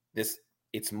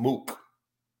it's Mook.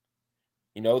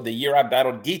 The year I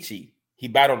battled Geechee, he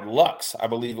battled Lux, I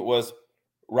believe it was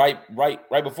right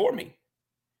before me.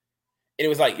 And it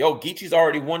was like, yo, Geechee's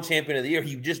already won champion of the year.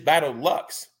 He just battled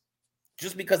Lux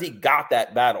just because he got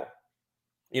that battle.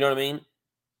 You know what I mean?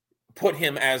 Put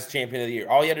him as champion of the year.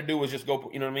 All he had to do was just go,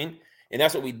 you know what I mean? And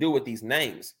that's what we do with these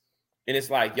names. And it's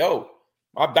like, yo,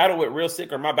 my battle with Real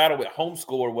Sick or my battle with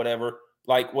Homeschool or whatever,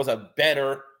 like, was a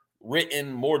better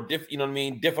written, more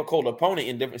difficult opponent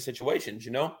in different situations,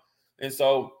 And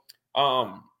so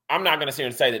I'm not going to sit here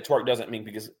and say that Twerk doesn't mean,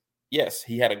 because yes,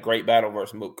 he had a great battle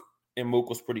versus Mook, and Mook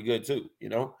was pretty good too,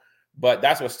 But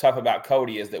that's what's tough about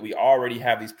COTY is that we already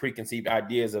have these preconceived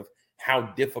ideas of how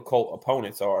difficult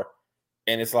opponents are.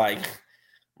 And it's like,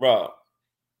 bro,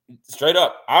 straight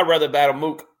up, I'd rather battle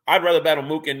Mook. I'd rather battle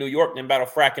Mook in New York than battle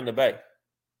Frack in the Bay.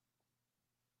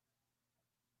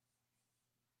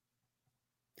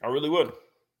 I really would.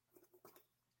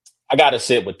 I got to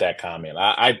sit with that comment.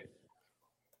 I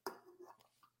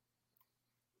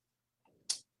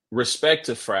respect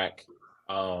to Frack.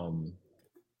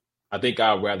 I think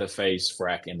I'd rather face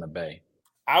Frack in the Bay.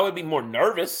 I would be more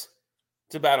nervous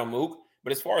to battle Mook,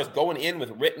 but as far as going in with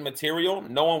written material,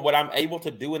 knowing what I'm able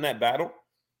to do in that battle,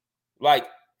 like,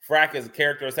 Frack is a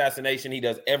character assassination. He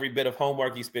does every bit of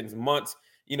homework. He spends months,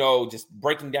 just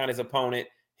breaking down his opponent.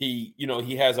 He,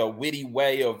 he has a witty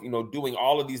way of, doing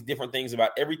all of these different things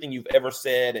about everything you've ever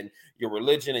said and your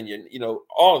religion and your,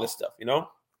 all of this stuff,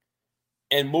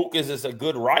 And Mook is just a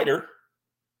good writer,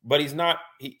 but he's not.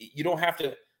 You don't have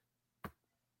to,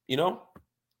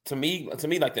 To me,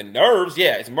 like, the nerves,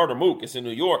 yeah, it's Murder Mook. It's in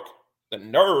New York. The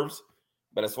nerves,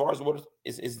 but as far as what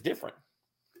is different.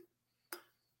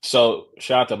 So,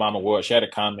 shout out to Mama Ward. She had a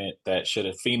comment that should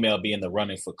a female be in the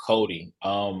running for COTY?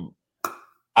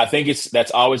 I think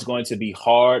that's always going to be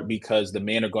hard because the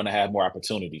men are going to have more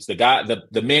opportunities.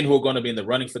 The men who are going to be in the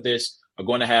running for this are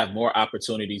going to have more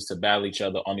opportunities to battle each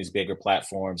other on these bigger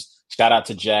platforms. Shout out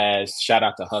to Jazz. Shout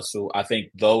out to Hustle. I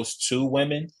think those 2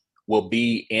 women will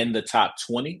be in the top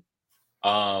 20.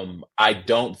 I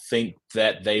don't think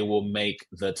that they will make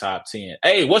the top 10.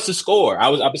 Hey, what's the score? I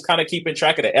was kind of keeping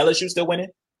track of the LSU still winning.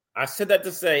 I said that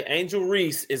to say Angel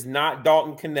Reese is not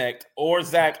Dalton Connect or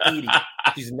Zach Edey.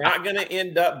 She's not going to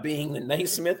end up being the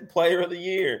Naismith Player of the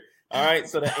Year. All right.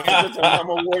 So the answer to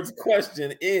Mama Ward's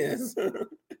question is,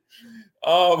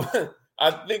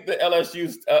 I think the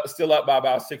LSU's still up by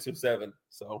about 6 or 7.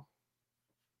 So, all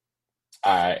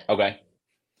right, okay.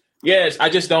 Yes, I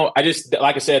just don't. I just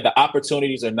like I said, the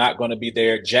opportunities are not going to be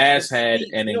there. Jazz had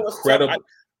an You know what's tough? incredible.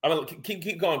 I'm gonna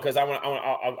keep going because I'll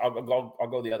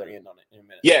go the other end on it in a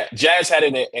minute. Yeah, Jazz had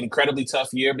an incredibly tough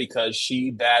year because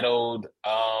she battled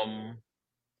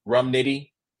Rum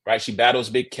Nitty, right? She battles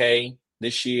Big K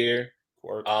this year.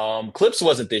 Work. Clips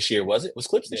wasn't this year, was it? Was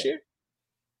Clips this year?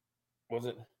 Was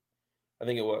it? I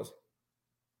think it was.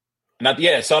 Not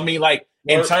yeah. So I mean, like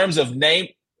in Work. terms of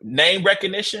name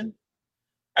recognition,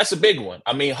 that's a big one.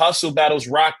 I mean, Hustle battles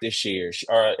Rock this year,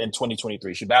 or in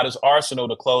 2023. She battles Arsenal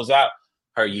to close out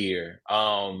her year.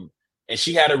 And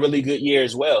she had a really good year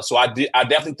as well. So I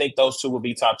definitely think those two will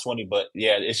be top 20. But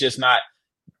yeah, it's just not.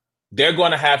 They're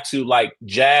going to have to, like,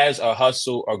 Jazz or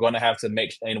Hustle are going to have to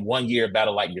make in 1 year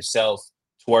battle like yourself,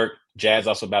 Twerk. Jazz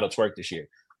also battled Twerk this year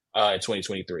in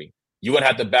 2023. You're going to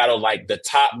have to battle like the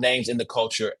top names in the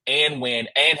culture and win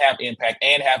and have impact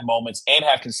and have moments and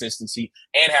have consistency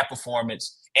and have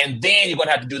performance. And then you're going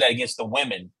to have to do that against the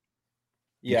women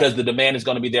because the demand is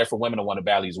going to be there for women to want to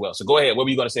battle as well. So go ahead. What were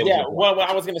you going to say? Yeah, well, what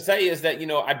I was going to say is that,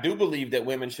 I do believe that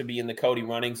women should be in the COTY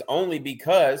runnings only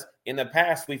because in the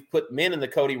past we've put men in the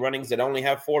COTY runnings that only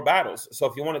have 4 battles. So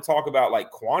if you want to talk about like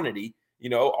quantity,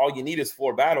 all you need is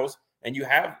 4 battles, and you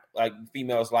have like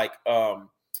females like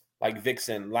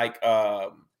Vixen, like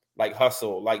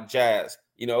Hustle, like Jazz,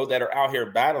 that are out here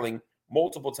battling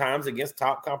multiple times against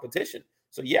top competition.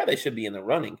 So yeah, they should be in the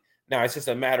running. Now it's just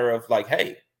a matter of like,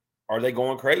 hey, are they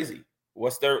going crazy?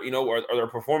 What's their, are their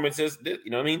performances? You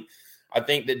know what I mean? I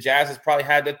think that Jazz has probably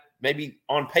had maybe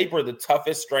on paper the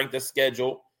toughest strength of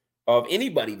schedule of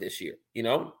anybody this year.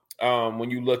 When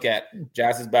you look at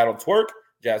Jazz's battle Twerk,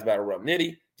 Jazz battled Rum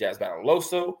Nitty, Jazz battled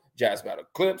Loso, Jazz battled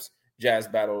Clips, Jazz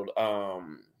battled I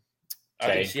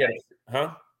think she had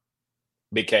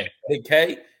Big K. Big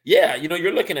K. Yeah,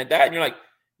 you're looking at that and you're like,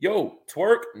 yo,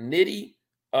 Twerk, Nitty,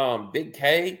 Big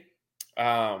K,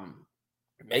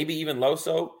 maybe even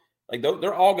Loso. Like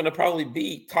they're all going to probably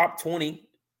be top 20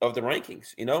 of the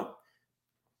rankings.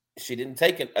 She didn't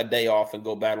take a day off and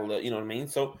go battle. You know what I mean?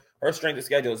 So her strength of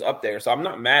schedule is up there. So I'm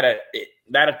not mad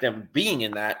at them being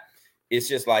in that. It's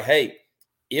just like, hey,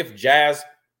 if Jazz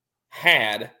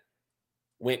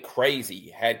went crazy,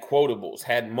 had quotables,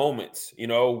 had moments,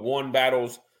 won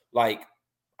battles like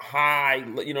high.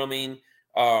 You know what I mean?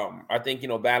 I think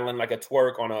battling like a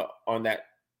Twerk on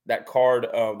that card,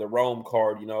 the Rome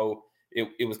card.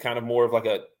 It was kind of more of like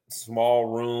a small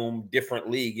room, different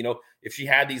league. If she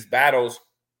had these battles,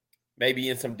 maybe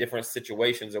in some different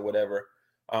situations or whatever,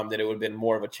 then it would have been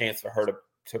more of a chance for her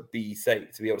to be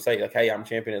able to say like, "Hey, I'm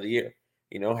champion of the year."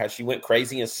 Had she went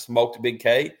crazy and smoked Big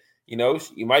K,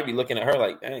 you might be looking at her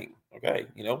like, "Dang, okay."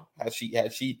 Had she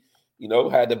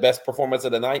had the best performance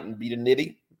of the night and beat a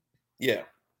Nitty, yeah.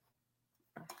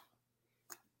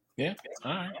 Yeah.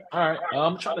 All right.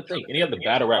 I'm trying to think. Any other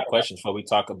battle rap questions before we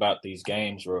talk about these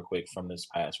games real quick from this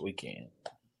past weekend?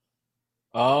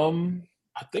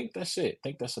 I think that's it. I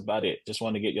think that's about it. Just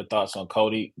wanted to get your thoughts on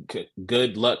COTY.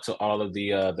 Good luck to all of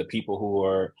the people who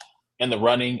are in the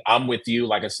running. I'm with you.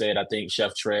 Like I said, I think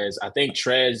Chef Trez. I think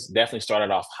Trez definitely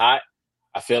started off hot.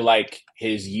 I feel like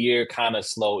his year kind of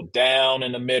slowed down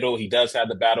in the middle. He does have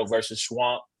the battle versus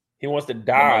Swamp. He wants to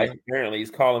die. Apparently,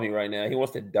 he's calling me right now. He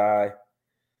wants to die.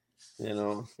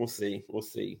 We'll see.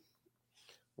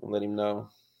 We'll let him know.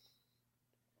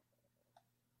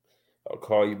 I'll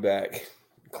call you back.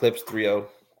 Clips 3-0.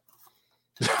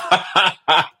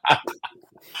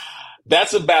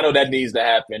 That's a battle that needs to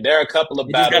happen. There are a couple of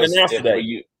battles today.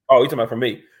 You. Oh, you're talking about for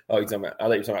me. Oh, you're talking about. I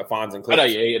thought you were talking about Fonz and Clips. Oh,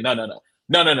 no, yeah.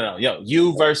 No. Yo,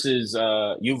 you versus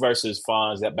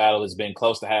Fonz. That battle has been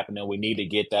close to happening. We need to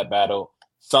get that battle.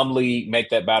 Some league make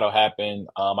that battle happen.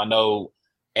 I know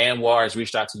Anwar has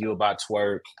reached out to you about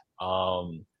Twerk.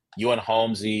 You and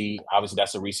Holmesy, obviously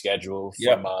that's a reschedule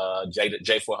from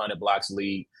J400 Blocks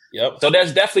League. Yep. So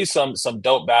there's definitely some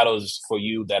dope battles for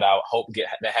you that I hope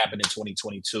that happen in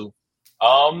 2022.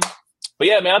 But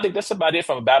yeah, man, I think that's about it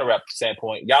from a battle rap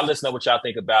standpoint. Y'all listen to what y'all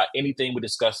think about anything we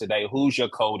discussed today. Who's your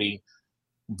COTY?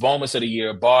 Moments of the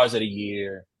year, bars of the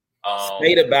year.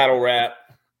 State of battle rap.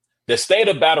 The state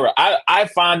of battle rap. I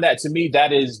find that, to me,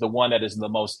 that is the one that is the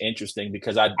most interesting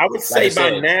because I would say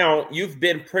by now you've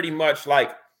been pretty much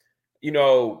like,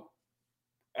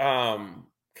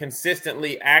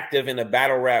 consistently active in the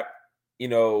battle rap,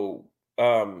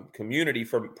 community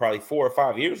for probably 4 or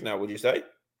 5 years now. Would you say?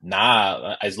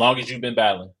 Nah, as long as you've been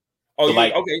battling. Oh, so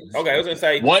okay. I was gonna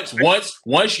say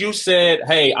once you said,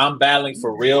 "Hey, I'm battling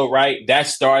for real," right? That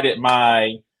started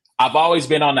I've always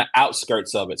been on the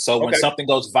outskirts of it. So when something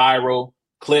goes viral,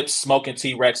 Clips smoking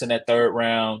T-Rex in that 3rd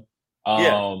round.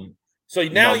 So You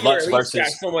now know, you're Lux at least got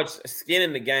versus so much skin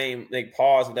in the game. Like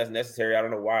pause if that's necessary. I don't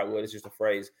know why it would. It's just a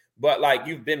phrase. But like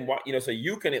you've been, so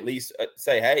you can at least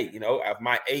say, hey, of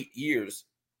my 8 years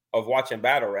of watching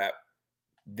battle rap,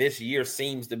 this year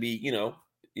seems to be,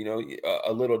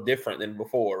 a little different than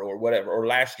before or whatever, or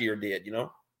last year did.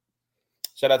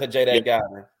 Shout out to J yeah, that guy,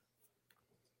 man.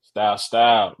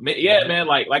 style. Yeah, Mhm. man.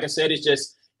 Like I said,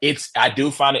 I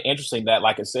do find it interesting that,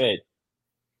 like I said,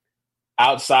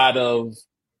 outside of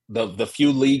the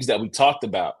few leagues that we talked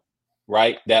about,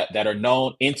 right, that are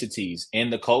known entities in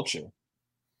the culture,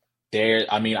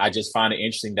 I just find it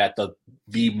interesting that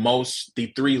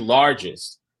the three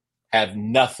largest have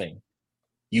nothing.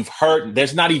 You've heard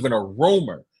there's not even a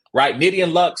rumor, right? Nitty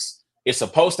and Lux is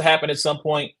supposed to happen at some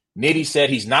point. Nitty said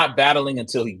he's not battling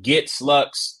until he gets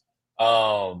Lux,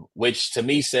 which to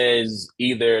me says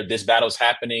either this battle's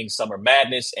happening Summer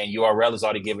Madness and URL is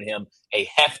already giving him a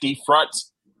hefty front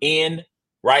end,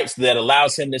 right? So that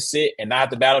allows him to sit and not have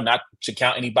to battle, not to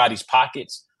count anybody's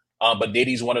pockets. But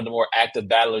Nitty's one of the more active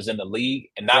battlers in the league,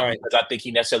 and not Right. because I think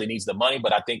he necessarily needs the money,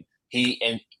 but I think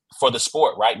for the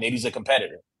sport, right? Nitty's a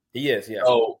competitor. He is, yeah.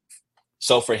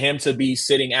 So for him to be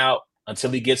sitting out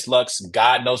until he gets Lux,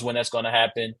 God knows when that's going to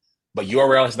happen. But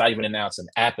URL has not even announced an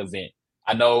app event.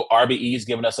 I know RBE has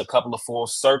given us a couple of full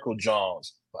circle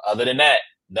Jones, but other than that,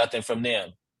 nothing from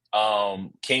them.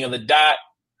 King of the Dot,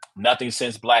 nothing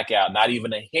since Blackout, not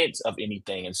even a hint of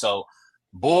anything. And so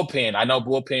Bullpen, I know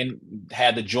Bullpen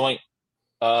had the joint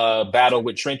battle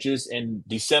with Trenches in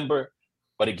December,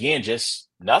 but again, just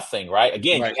nothing, right?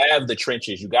 Again, Right. you have the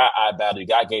Trenches, you got iBattle, you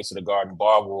got Gates of the Garden,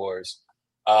 Bar Wars.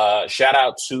 Shout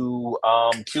out to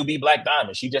QB Black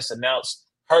Diamond. She just announced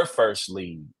her first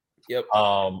league. Yep.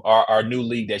 Our new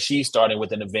league that she's starting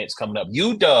with an events coming up.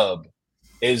 UW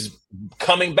is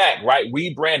coming back, right?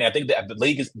 Rebranding. I think the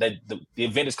league is the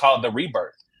event is called the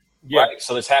Rebirth, Yeah. right?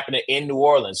 So it's happening in New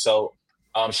Orleans. So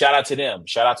shout out to them.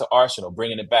 Shout out to Arsenal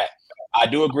bringing it back. I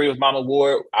do agree with Mama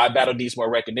Ward. iBattle needs more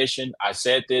recognition. I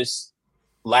said this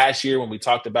last year when we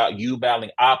talked about you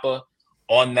battling Appa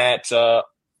on that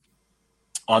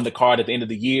on the card at the end of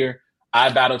the year.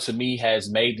 iBattle to me has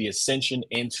made the ascension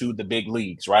into the big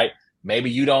leagues, right?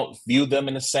 Maybe you don't view them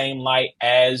in the same light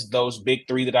as those big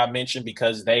three that I mentioned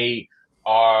because they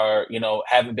are,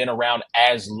 haven't been around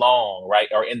as long, right?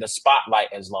 Or in the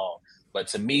spotlight as long. But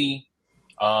to me,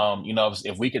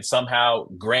 if we could somehow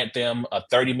grant them a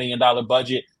 $30 million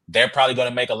budget, they're probably going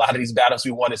to make a lot of these battles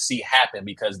we want to see happen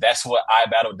because that's what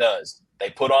iBattle does. They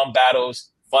put on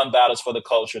battles, fun battles for the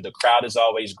culture. The crowd is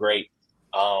always great.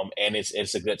 And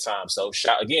it's a good time. So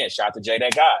shout out to Jay,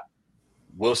 that guy.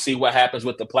 We'll see what happens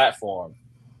with the platform.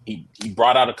 He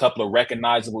brought out a couple of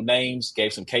recognizable names,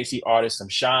 gave some KC artists some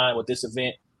shine with this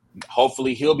event.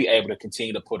 Hopefully he'll be able to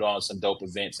continue to put on some dope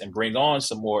events and bring on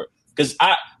some more. Because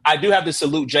I do have to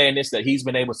salute Jay in this, that he's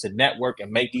been able to network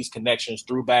and make these connections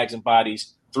through Bags and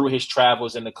Bodies, through his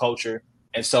travels in the culture.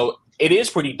 And so it is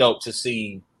pretty dope to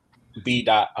see C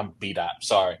Dot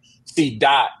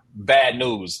Bad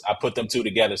News. I put them two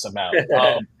together somehow.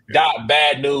 Dot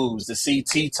Bad News to see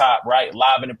T Top, right,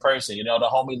 live and in person. The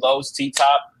homie Lowe's T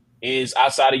Top is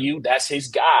outside of you. That's his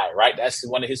guy, right? That's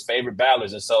one of his favorite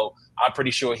battlers. And so I'm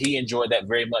pretty sure he enjoyed that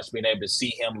very much, being able to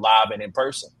see him live and in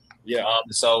person. Yeah.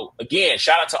 So again,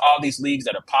 shout out to all these leagues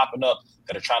that are popping up,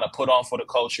 that are trying to put on for the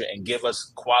culture and give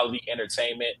us quality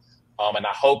entertainment. And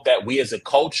I hope that we as a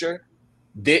culture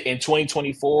did in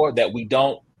 2024 that we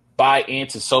don't buy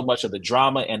into so much of the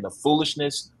drama and the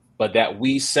foolishness, but that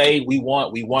we say we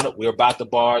want it. We're about the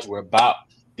bars. We're about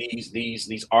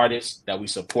these artists, that we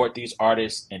support these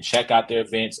artists and check out their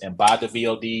events and buy the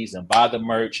VODs and buy the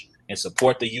merch and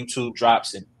support the YouTube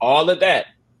drops and all of that.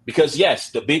 Because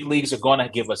yes, the big leagues are going to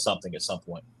give us something at some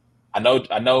point. I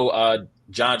know.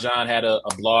 John had a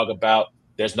blog about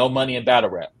there's no money in battle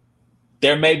rap.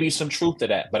 There may be some truth to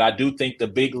that, but I do think the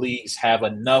big leagues have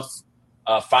enough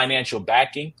financial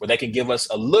backing where they can give us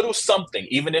a little something,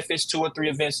 even if it's 2 or 3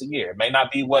 events a year. It may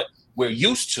not be what we're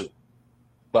used to,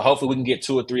 but hopefully we can get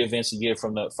 2 or 3 events a year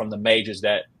from the majors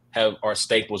that are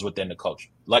staples within the culture.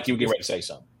 Like you were getting ready to say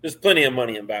something. There's plenty of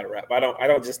money in battle rap. I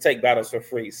don't just take battles for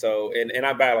free. So and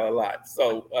I battle a lot.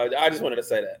 So I just wanted to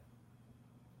say that.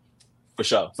 For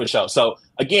sure. So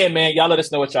again, man, y'all let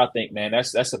us know what y'all think, man.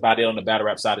 That's about it on the battle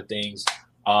rap side of things.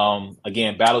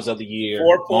 Again, battles of the year,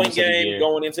 4-point game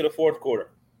going into the fourth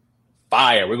quarter.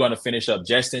 Fire. We're going to finish up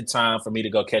just in time for me to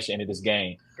go catch the end of this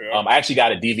game. Yeah. I actually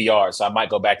got a DVR, so I might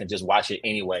go back and just watch it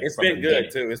anyway. It's been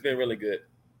good too. It's been really good.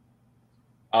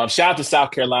 Shout out to South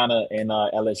Carolina and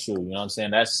LSU. You know what I'm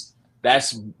saying?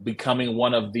 That's becoming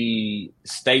one of the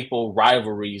staple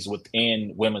rivalries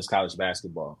within women's college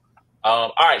basketball.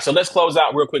 All right, so let's close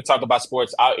out real quick. Talk about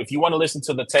sports. If you want to listen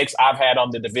to the takes I've had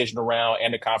on the divisional round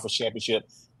and the conference championship,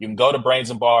 you can go to Brains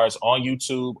and Bars on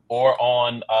YouTube or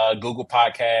on Google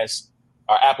Podcasts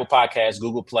or Apple Podcasts,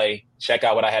 Google Play. Check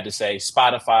out what I had to say.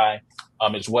 Spotify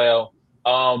as well.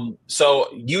 So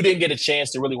you didn't get a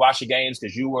chance to really watch the games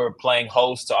because you were playing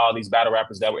host to all these battle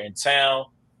rappers that were in town.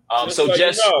 Just so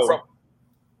you know,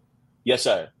 yes,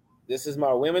 sir. This is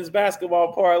my women's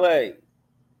basketball parlay.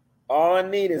 All I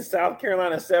need is South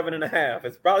Carolina 7.5.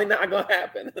 It's probably not going to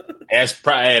happen. I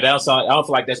don't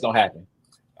feel like that's going to happen.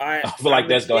 I feel like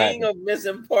that's going to happen. King of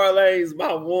missing parlays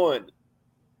by one.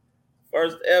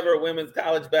 First ever women's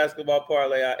college basketball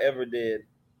parlay I ever did.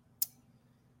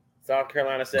 South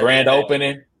Carolina 7.5.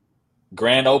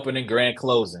 Grand opening, grand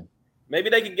closing. Maybe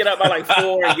they can get up by like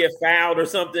 4 and get fouled or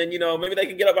something. Maybe they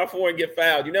can get up by 4 and get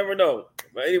fouled. You never know.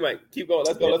 But anyway, keep going.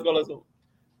 Let's go.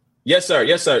 Yes,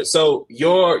 sir. So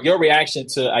your reaction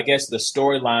to, I guess, the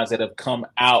storylines that have come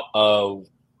out of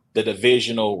the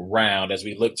divisional round as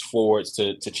we look forward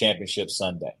to Championship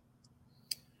Sunday.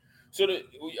 So the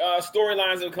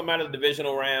storylines that have come out of the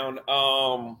divisional round,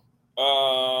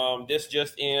 this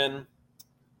just in,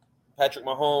 Patrick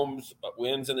Mahomes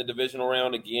wins in the divisional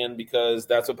round again because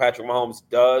that's what Patrick Mahomes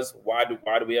does. Why do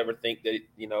we ever think that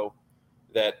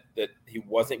that he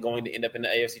wasn't going to end up in the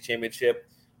AFC Championship?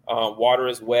 Water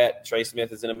is wet. Trey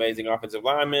Smith is an amazing offensive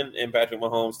lineman, and Patrick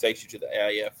Mahomes takes you to the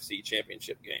AFC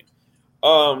Championship game.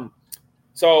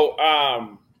 So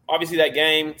obviously that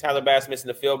game, Tyler Bass missing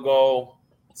the field goal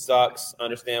sucks.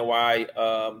 Understand why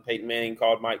Peyton Manning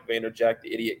called Mike Vanderjagt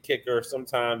the idiot kicker.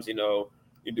 Sometimes,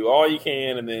 you do all you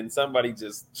can, and then somebody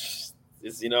just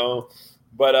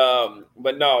But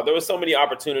no, there was so many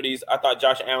opportunities. I thought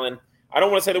Josh Allen, I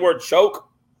don't want to say the word choke,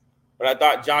 but I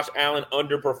thought Josh Allen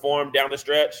underperformed down the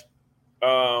stretch,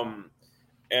 and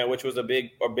which was a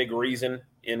big reason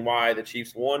in why the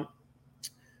Chiefs won.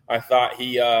 I thought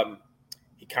he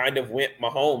kind of went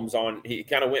Mahomes on. He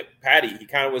kind of went Patty. He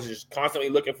kind of was just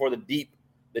constantly looking for the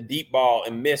deep ball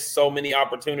and missed so many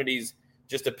opportunities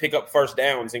just to pick up first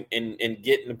downs and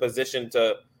get in a position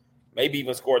to maybe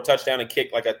even score a touchdown and kick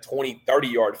like a 20,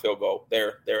 30-yard field goal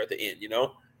there at the end,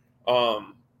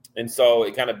 And so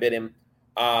it kind of bit him.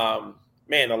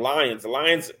 Man, the Lions,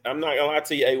 I'm not gonna lie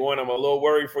to you, A1, I'm a little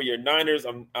worried for your Niners.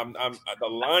 The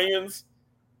Lions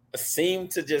seem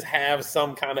to just have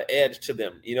some kind of edge to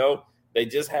them, They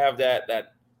just have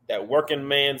that working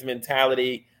man's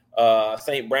mentality.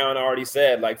 St. Brown already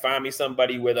said, like, find me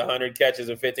somebody with 100 catches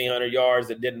and 1,500 yards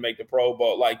that didn't make the Pro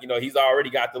Bowl. Like, he's already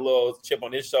got the little chip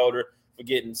on his shoulder for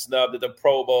getting snubbed at the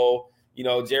Pro Bowl.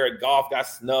 Jared Goff got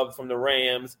snubbed from the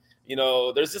Rams.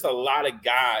 There's just a lot of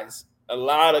guys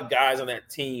on that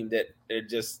team that they're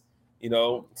just,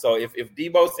 so if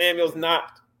Deebo Samuel's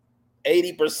not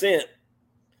 80%,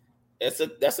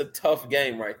 that's a tough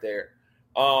game right there.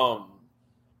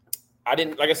 I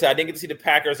didn't get to see the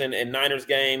Packers and Niners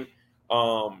game.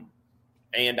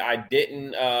 And I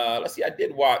didn't, I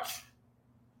did watch,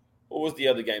 what was the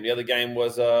other game? The other game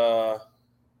was,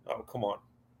 come on.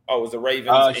 Oh, it was the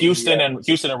Ravens. Houston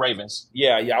and Ravens.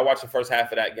 Yeah. I watched the first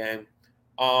half of that game.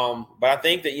 But I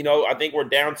think that, I think we're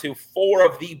down to 4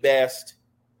 of the best.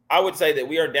 I would say that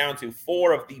we are down to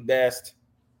 4 of the best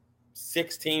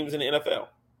 6 teams in the NFL.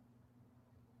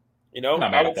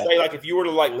 I would say, like, if you were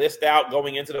to list out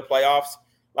going into the playoffs,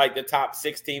 like the top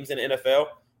 6 teams in the NFL,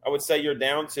 I would say you're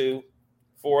down to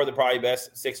 4 of the probably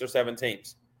best 6 or 7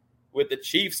 teams. With the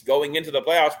Chiefs going into the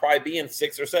playoffs probably being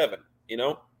 6 or 7,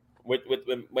 with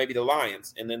maybe the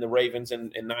Lions and then the Ravens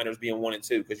and Niners being 1 and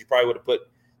 2, because you probably would have put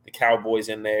the Cowboys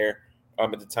in there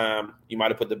at the time. You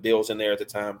might have put the Bills in there at the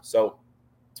time. So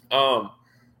I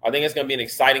think it's going to be an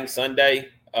exciting Sunday.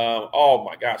 Oh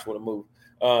my gosh, what a move.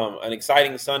 An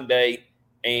exciting Sunday,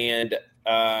 and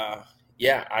I'm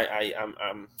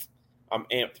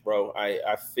amped, bro.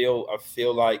 I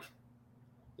feel like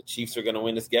the Chiefs are going to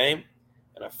win this game,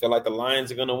 and I feel like the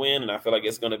Lions are going to win, and I feel like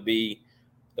it's going to be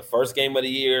the first game of the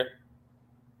year,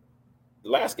 the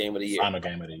last game of the year, final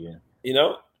game of the year.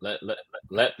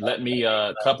 Let me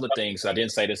a couple of things. I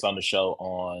didn't say this on the show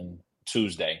on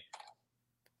Tuesday.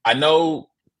 I know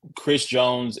Chris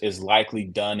Jones is likely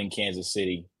done in Kansas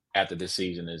City after this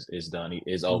season is done. He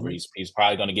is over. Mm-hmm. He's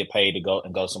probably going to get paid to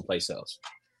go someplace else.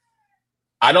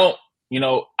 I don't,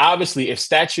 obviously if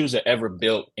statues are ever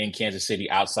built in Kansas City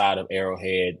outside of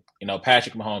Arrowhead,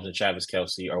 Patrick Mahomes and Travis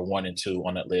Kelce are 1 and 2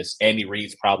 on that list. Andy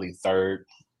Reid's probably 3rd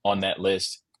on that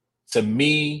list. To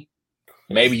me,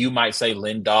 maybe you might say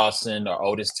Lynn Dawson or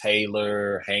Otis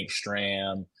Taylor, Hank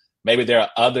Stram. Maybe there are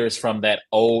others from that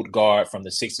old guard from the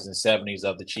 60s and 70s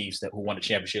of the Chiefs who won a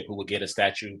championship who would get a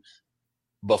statue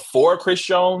before Chris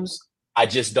Jones. I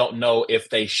just don't know if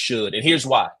they should. And here's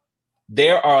why.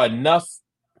 There are enough.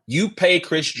 You pay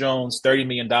Chris Jones $30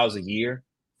 million a year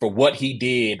for what he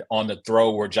did on the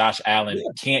throw where Josh Allen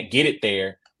can't get it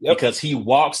there because he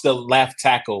walks the left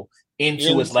tackle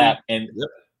into his lap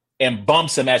and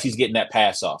bumps him as he's getting that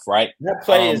pass off, right? That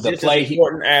play is just as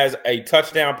important as a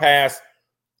touchdown pass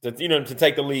to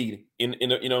take the lead.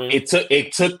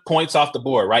 It took points off the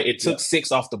board, right? It took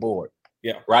 6 off the board.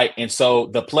 Yeah. Right. And so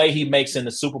the play he makes in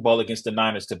the Super Bowl against the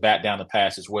Niners to bat down the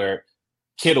pass is where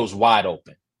Kittle's wide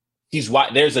open. He's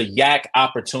wide. There's a yak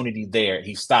opportunity there.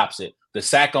 He stops it. The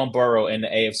sack on Burrow in the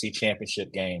AFC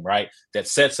Championship game, right? That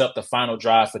sets up the final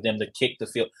drive for them to kick the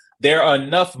field. There are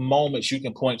enough moments you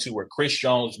can point to where Chris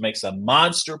Jones makes a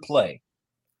monster play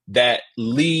that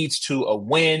leads to a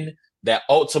win, that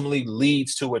ultimately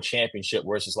leads to a championship,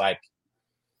 where it's just like,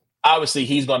 obviously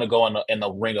he's going to go in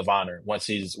the Ring of Honor once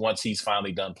he's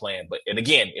finally done playing. But and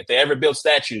again, if they ever build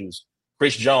statues,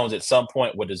 Chris Jones at some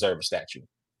point would deserve a statue.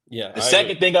 Yeah. The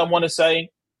second thing I want to say,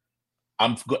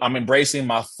 I'm embracing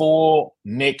my full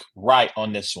Nick Wright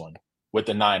on this one with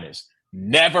the Niners.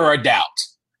 Never a doubt.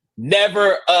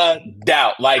 Never a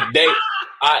doubt. Like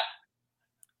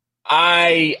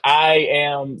I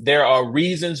am. There are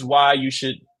reasons why you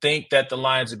should think that the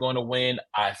Lions are going to win.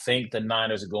 I think the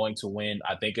Niners are going to win.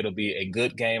 I think it'll be a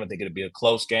good game. I think it'll be a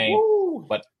close game. Woo.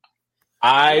 But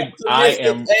I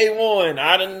am A1.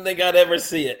 I didn't think I'd ever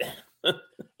see it.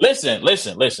 Listen.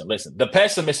 The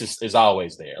pessimist is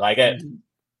always there. Like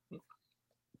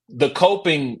the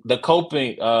coping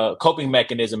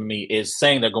mechanism in me is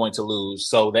saying they're going to lose,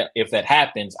 so that if that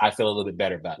happens, I feel a little bit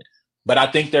better about it. But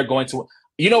I think they're going to.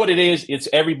 You know what it is? It's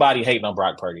everybody hating on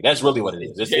Brock Purdy. That's really what it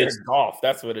is. It's Jared Goff.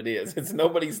 That's what it is. It's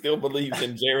nobody still believes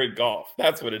in Jared Goff.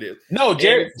 That's what it is. No,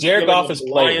 Jared Goff is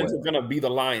playing. Lions are going to be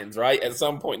the Lions, right? At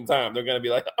some point in time, they're going to be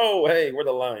like, "Oh, hey, we're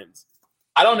the Lions."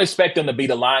 I don't expect them to be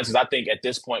the Lions because I think at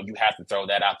this point you have to throw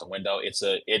that out the window.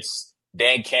 It's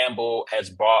Dan Campbell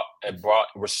has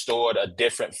restored a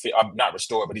different not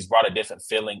restored, but he's brought a different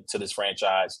feeling to this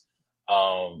franchise.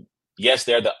 Yes,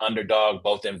 they're the underdog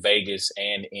both in Vegas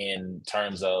and in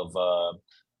terms of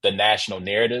the national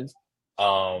narrative.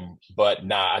 But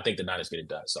I think the Niners get it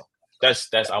done. So that's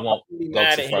I won't be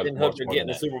mad at Hendon Hooker getting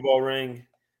the Super Bowl ring.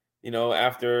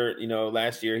 After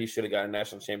last year he should have got a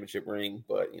national championship ring,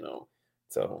 but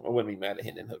so I wouldn't be mad at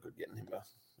Hendon Hooker getting him a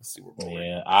Super Bowl ring.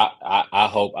 Yeah, I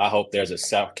hope there's a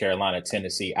South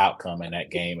Carolina-Tennessee outcome in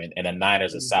that game, and the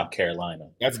Niners of South Carolina.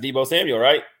 That's Deebo Samuel,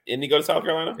 right? Didn't he go to South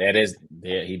Carolina? That is,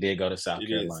 yeah, he did go to South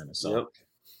Carolina.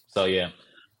 So yeah.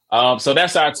 So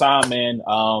that's our time, man.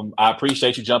 I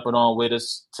appreciate you jumping on with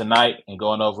us tonight and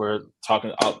going over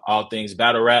talking all things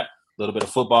battle rap, a little bit of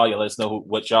football. Y'all let us know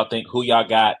what y'all think. Who y'all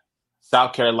got?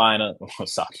 South Carolina.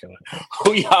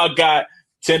 Who y'all got?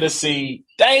 Tennessee.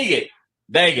 Dang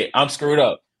it. I'm screwed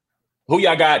up. Who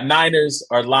y'all got? Niners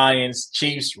or Lions?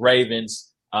 Chiefs,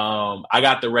 Ravens. I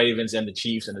got the Ravens and the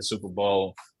Chiefs in the Super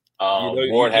Bowl.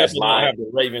 Ward has Lions.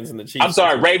 The Ravens and the Chiefs. I'm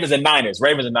sorry, Ravens and Niners.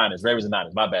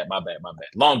 My bad.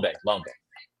 Long day.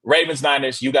 Ravens,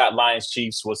 Niners. You got Lions,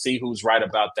 Chiefs. We'll see who's right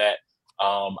about that.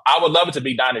 I would love it to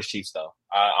be Niners, Chiefs, though.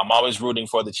 I'm always rooting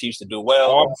for the Chiefs to do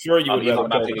well. I'm sure you would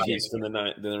rather pick the Chiefs than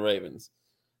the Ravens.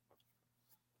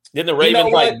 Didn't the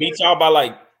Ravens beat y'all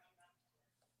by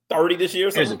 30 this year?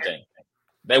 Here's the thing.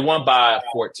 They won by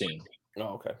 14. Oh,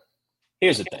 okay.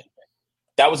 Here's the thing.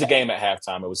 That was a game at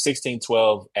halftime. It was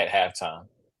 16-12 at halftime.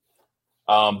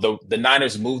 The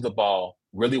Niners moved the ball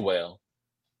really well.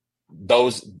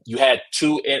 You had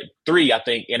 3, I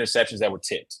think, interceptions that were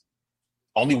tipped.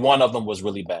 Only one of them was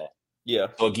really bad. Yeah.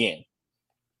 So again,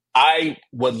 I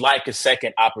would like a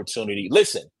second opportunity.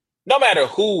 Listen, no matter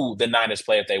who the Niners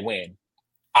play if they win,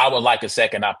 I would like a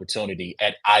second opportunity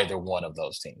at either one of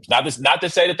those teams. Not to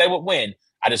say that they would win.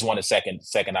 I just want a second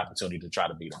opportunity to try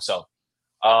to beat them. So,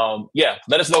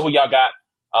 let us know who y'all got.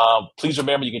 Please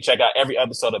remember you can check out every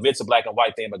episode of It's a Black and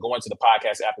White Thing by going to the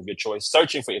podcast app of your choice,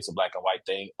 searching for It's a Black and White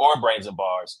Thing or Brains and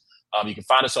Bars. You can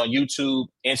find us on YouTube,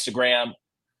 Instagram,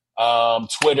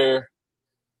 Twitter,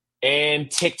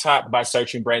 and TikTok by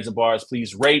searching Brains and Bars.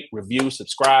 Please rate, review,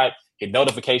 subscribe, hit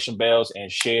notification bells,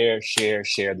 and share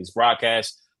these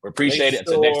broadcasts. We appreciate it.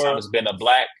 Until next time, it's been a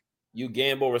Black. You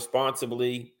gamble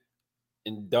responsibly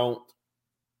and don't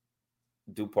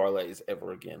do parlays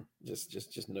ever again.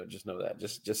 Just know that.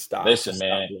 Just stop. Listen,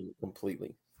 man. Stop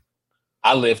completely.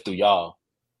 I live through y'all.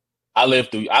 I live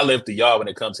through y'all when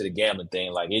it comes to the gambling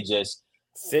thing. Like it just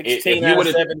 16 out of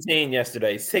 17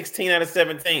 yesterday. 16 out of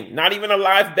 17. Not even a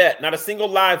live bet. Not a single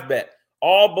live bet.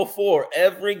 All before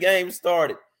every game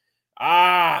started.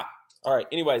 All right.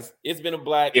 Anyways, it's been a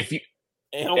Black.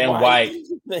 and white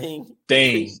thing.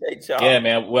 Appreciate y'all. Yeah,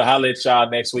 man. We'll holler at y'all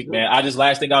next week, man.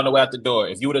 Last thing on the way out the door.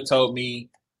 If you would have told me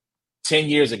 10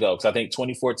 years ago, because I think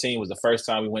 2014 was the first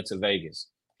time we went to Vegas.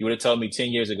 You would have told me 10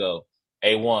 years ago,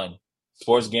 A1,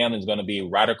 sports gambling is going to be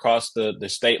right across the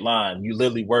state line. You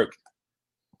literally work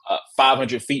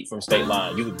 500 feet from state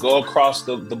line. You could go across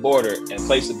the border and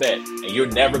place a bet, and you're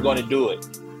never going to do it.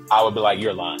 I would be like,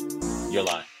 you're lying. You're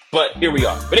lying. But here we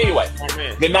are. But anyway,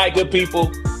 good night, good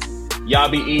people. Y'all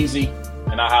be easy,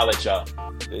 and I'll holler at y'all.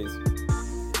 Peace.